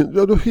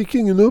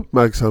ingen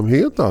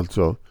uppmärksamhet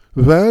alltså.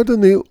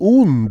 Världen är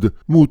ond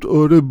mot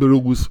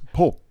Örebros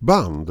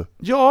popband.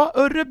 Ja,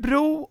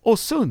 Örebro och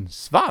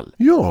Sundsvall.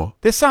 Ja.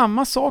 Det är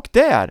samma sak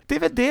där. Det är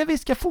väl det vi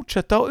ska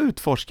fortsätta att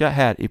utforska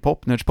här i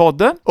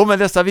Popnördspodden. Och med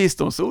dessa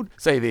visdomsord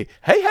säger vi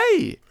hej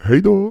hej!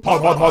 Hej då!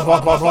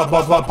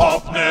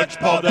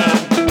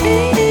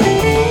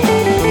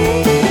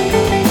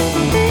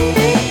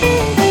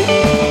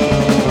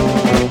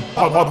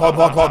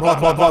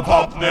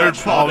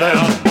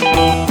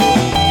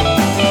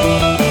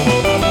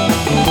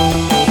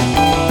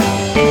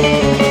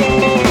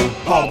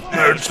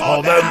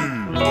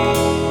 Popnördspodden.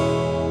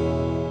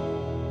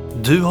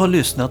 Du har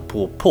lyssnat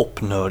på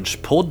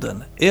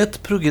Popnördspodden,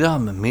 ett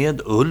program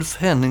med Ulf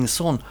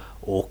Henningsson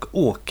och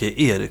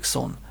Åke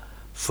Eriksson.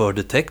 För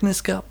det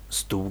tekniska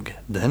stod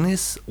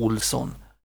Dennis Olsson.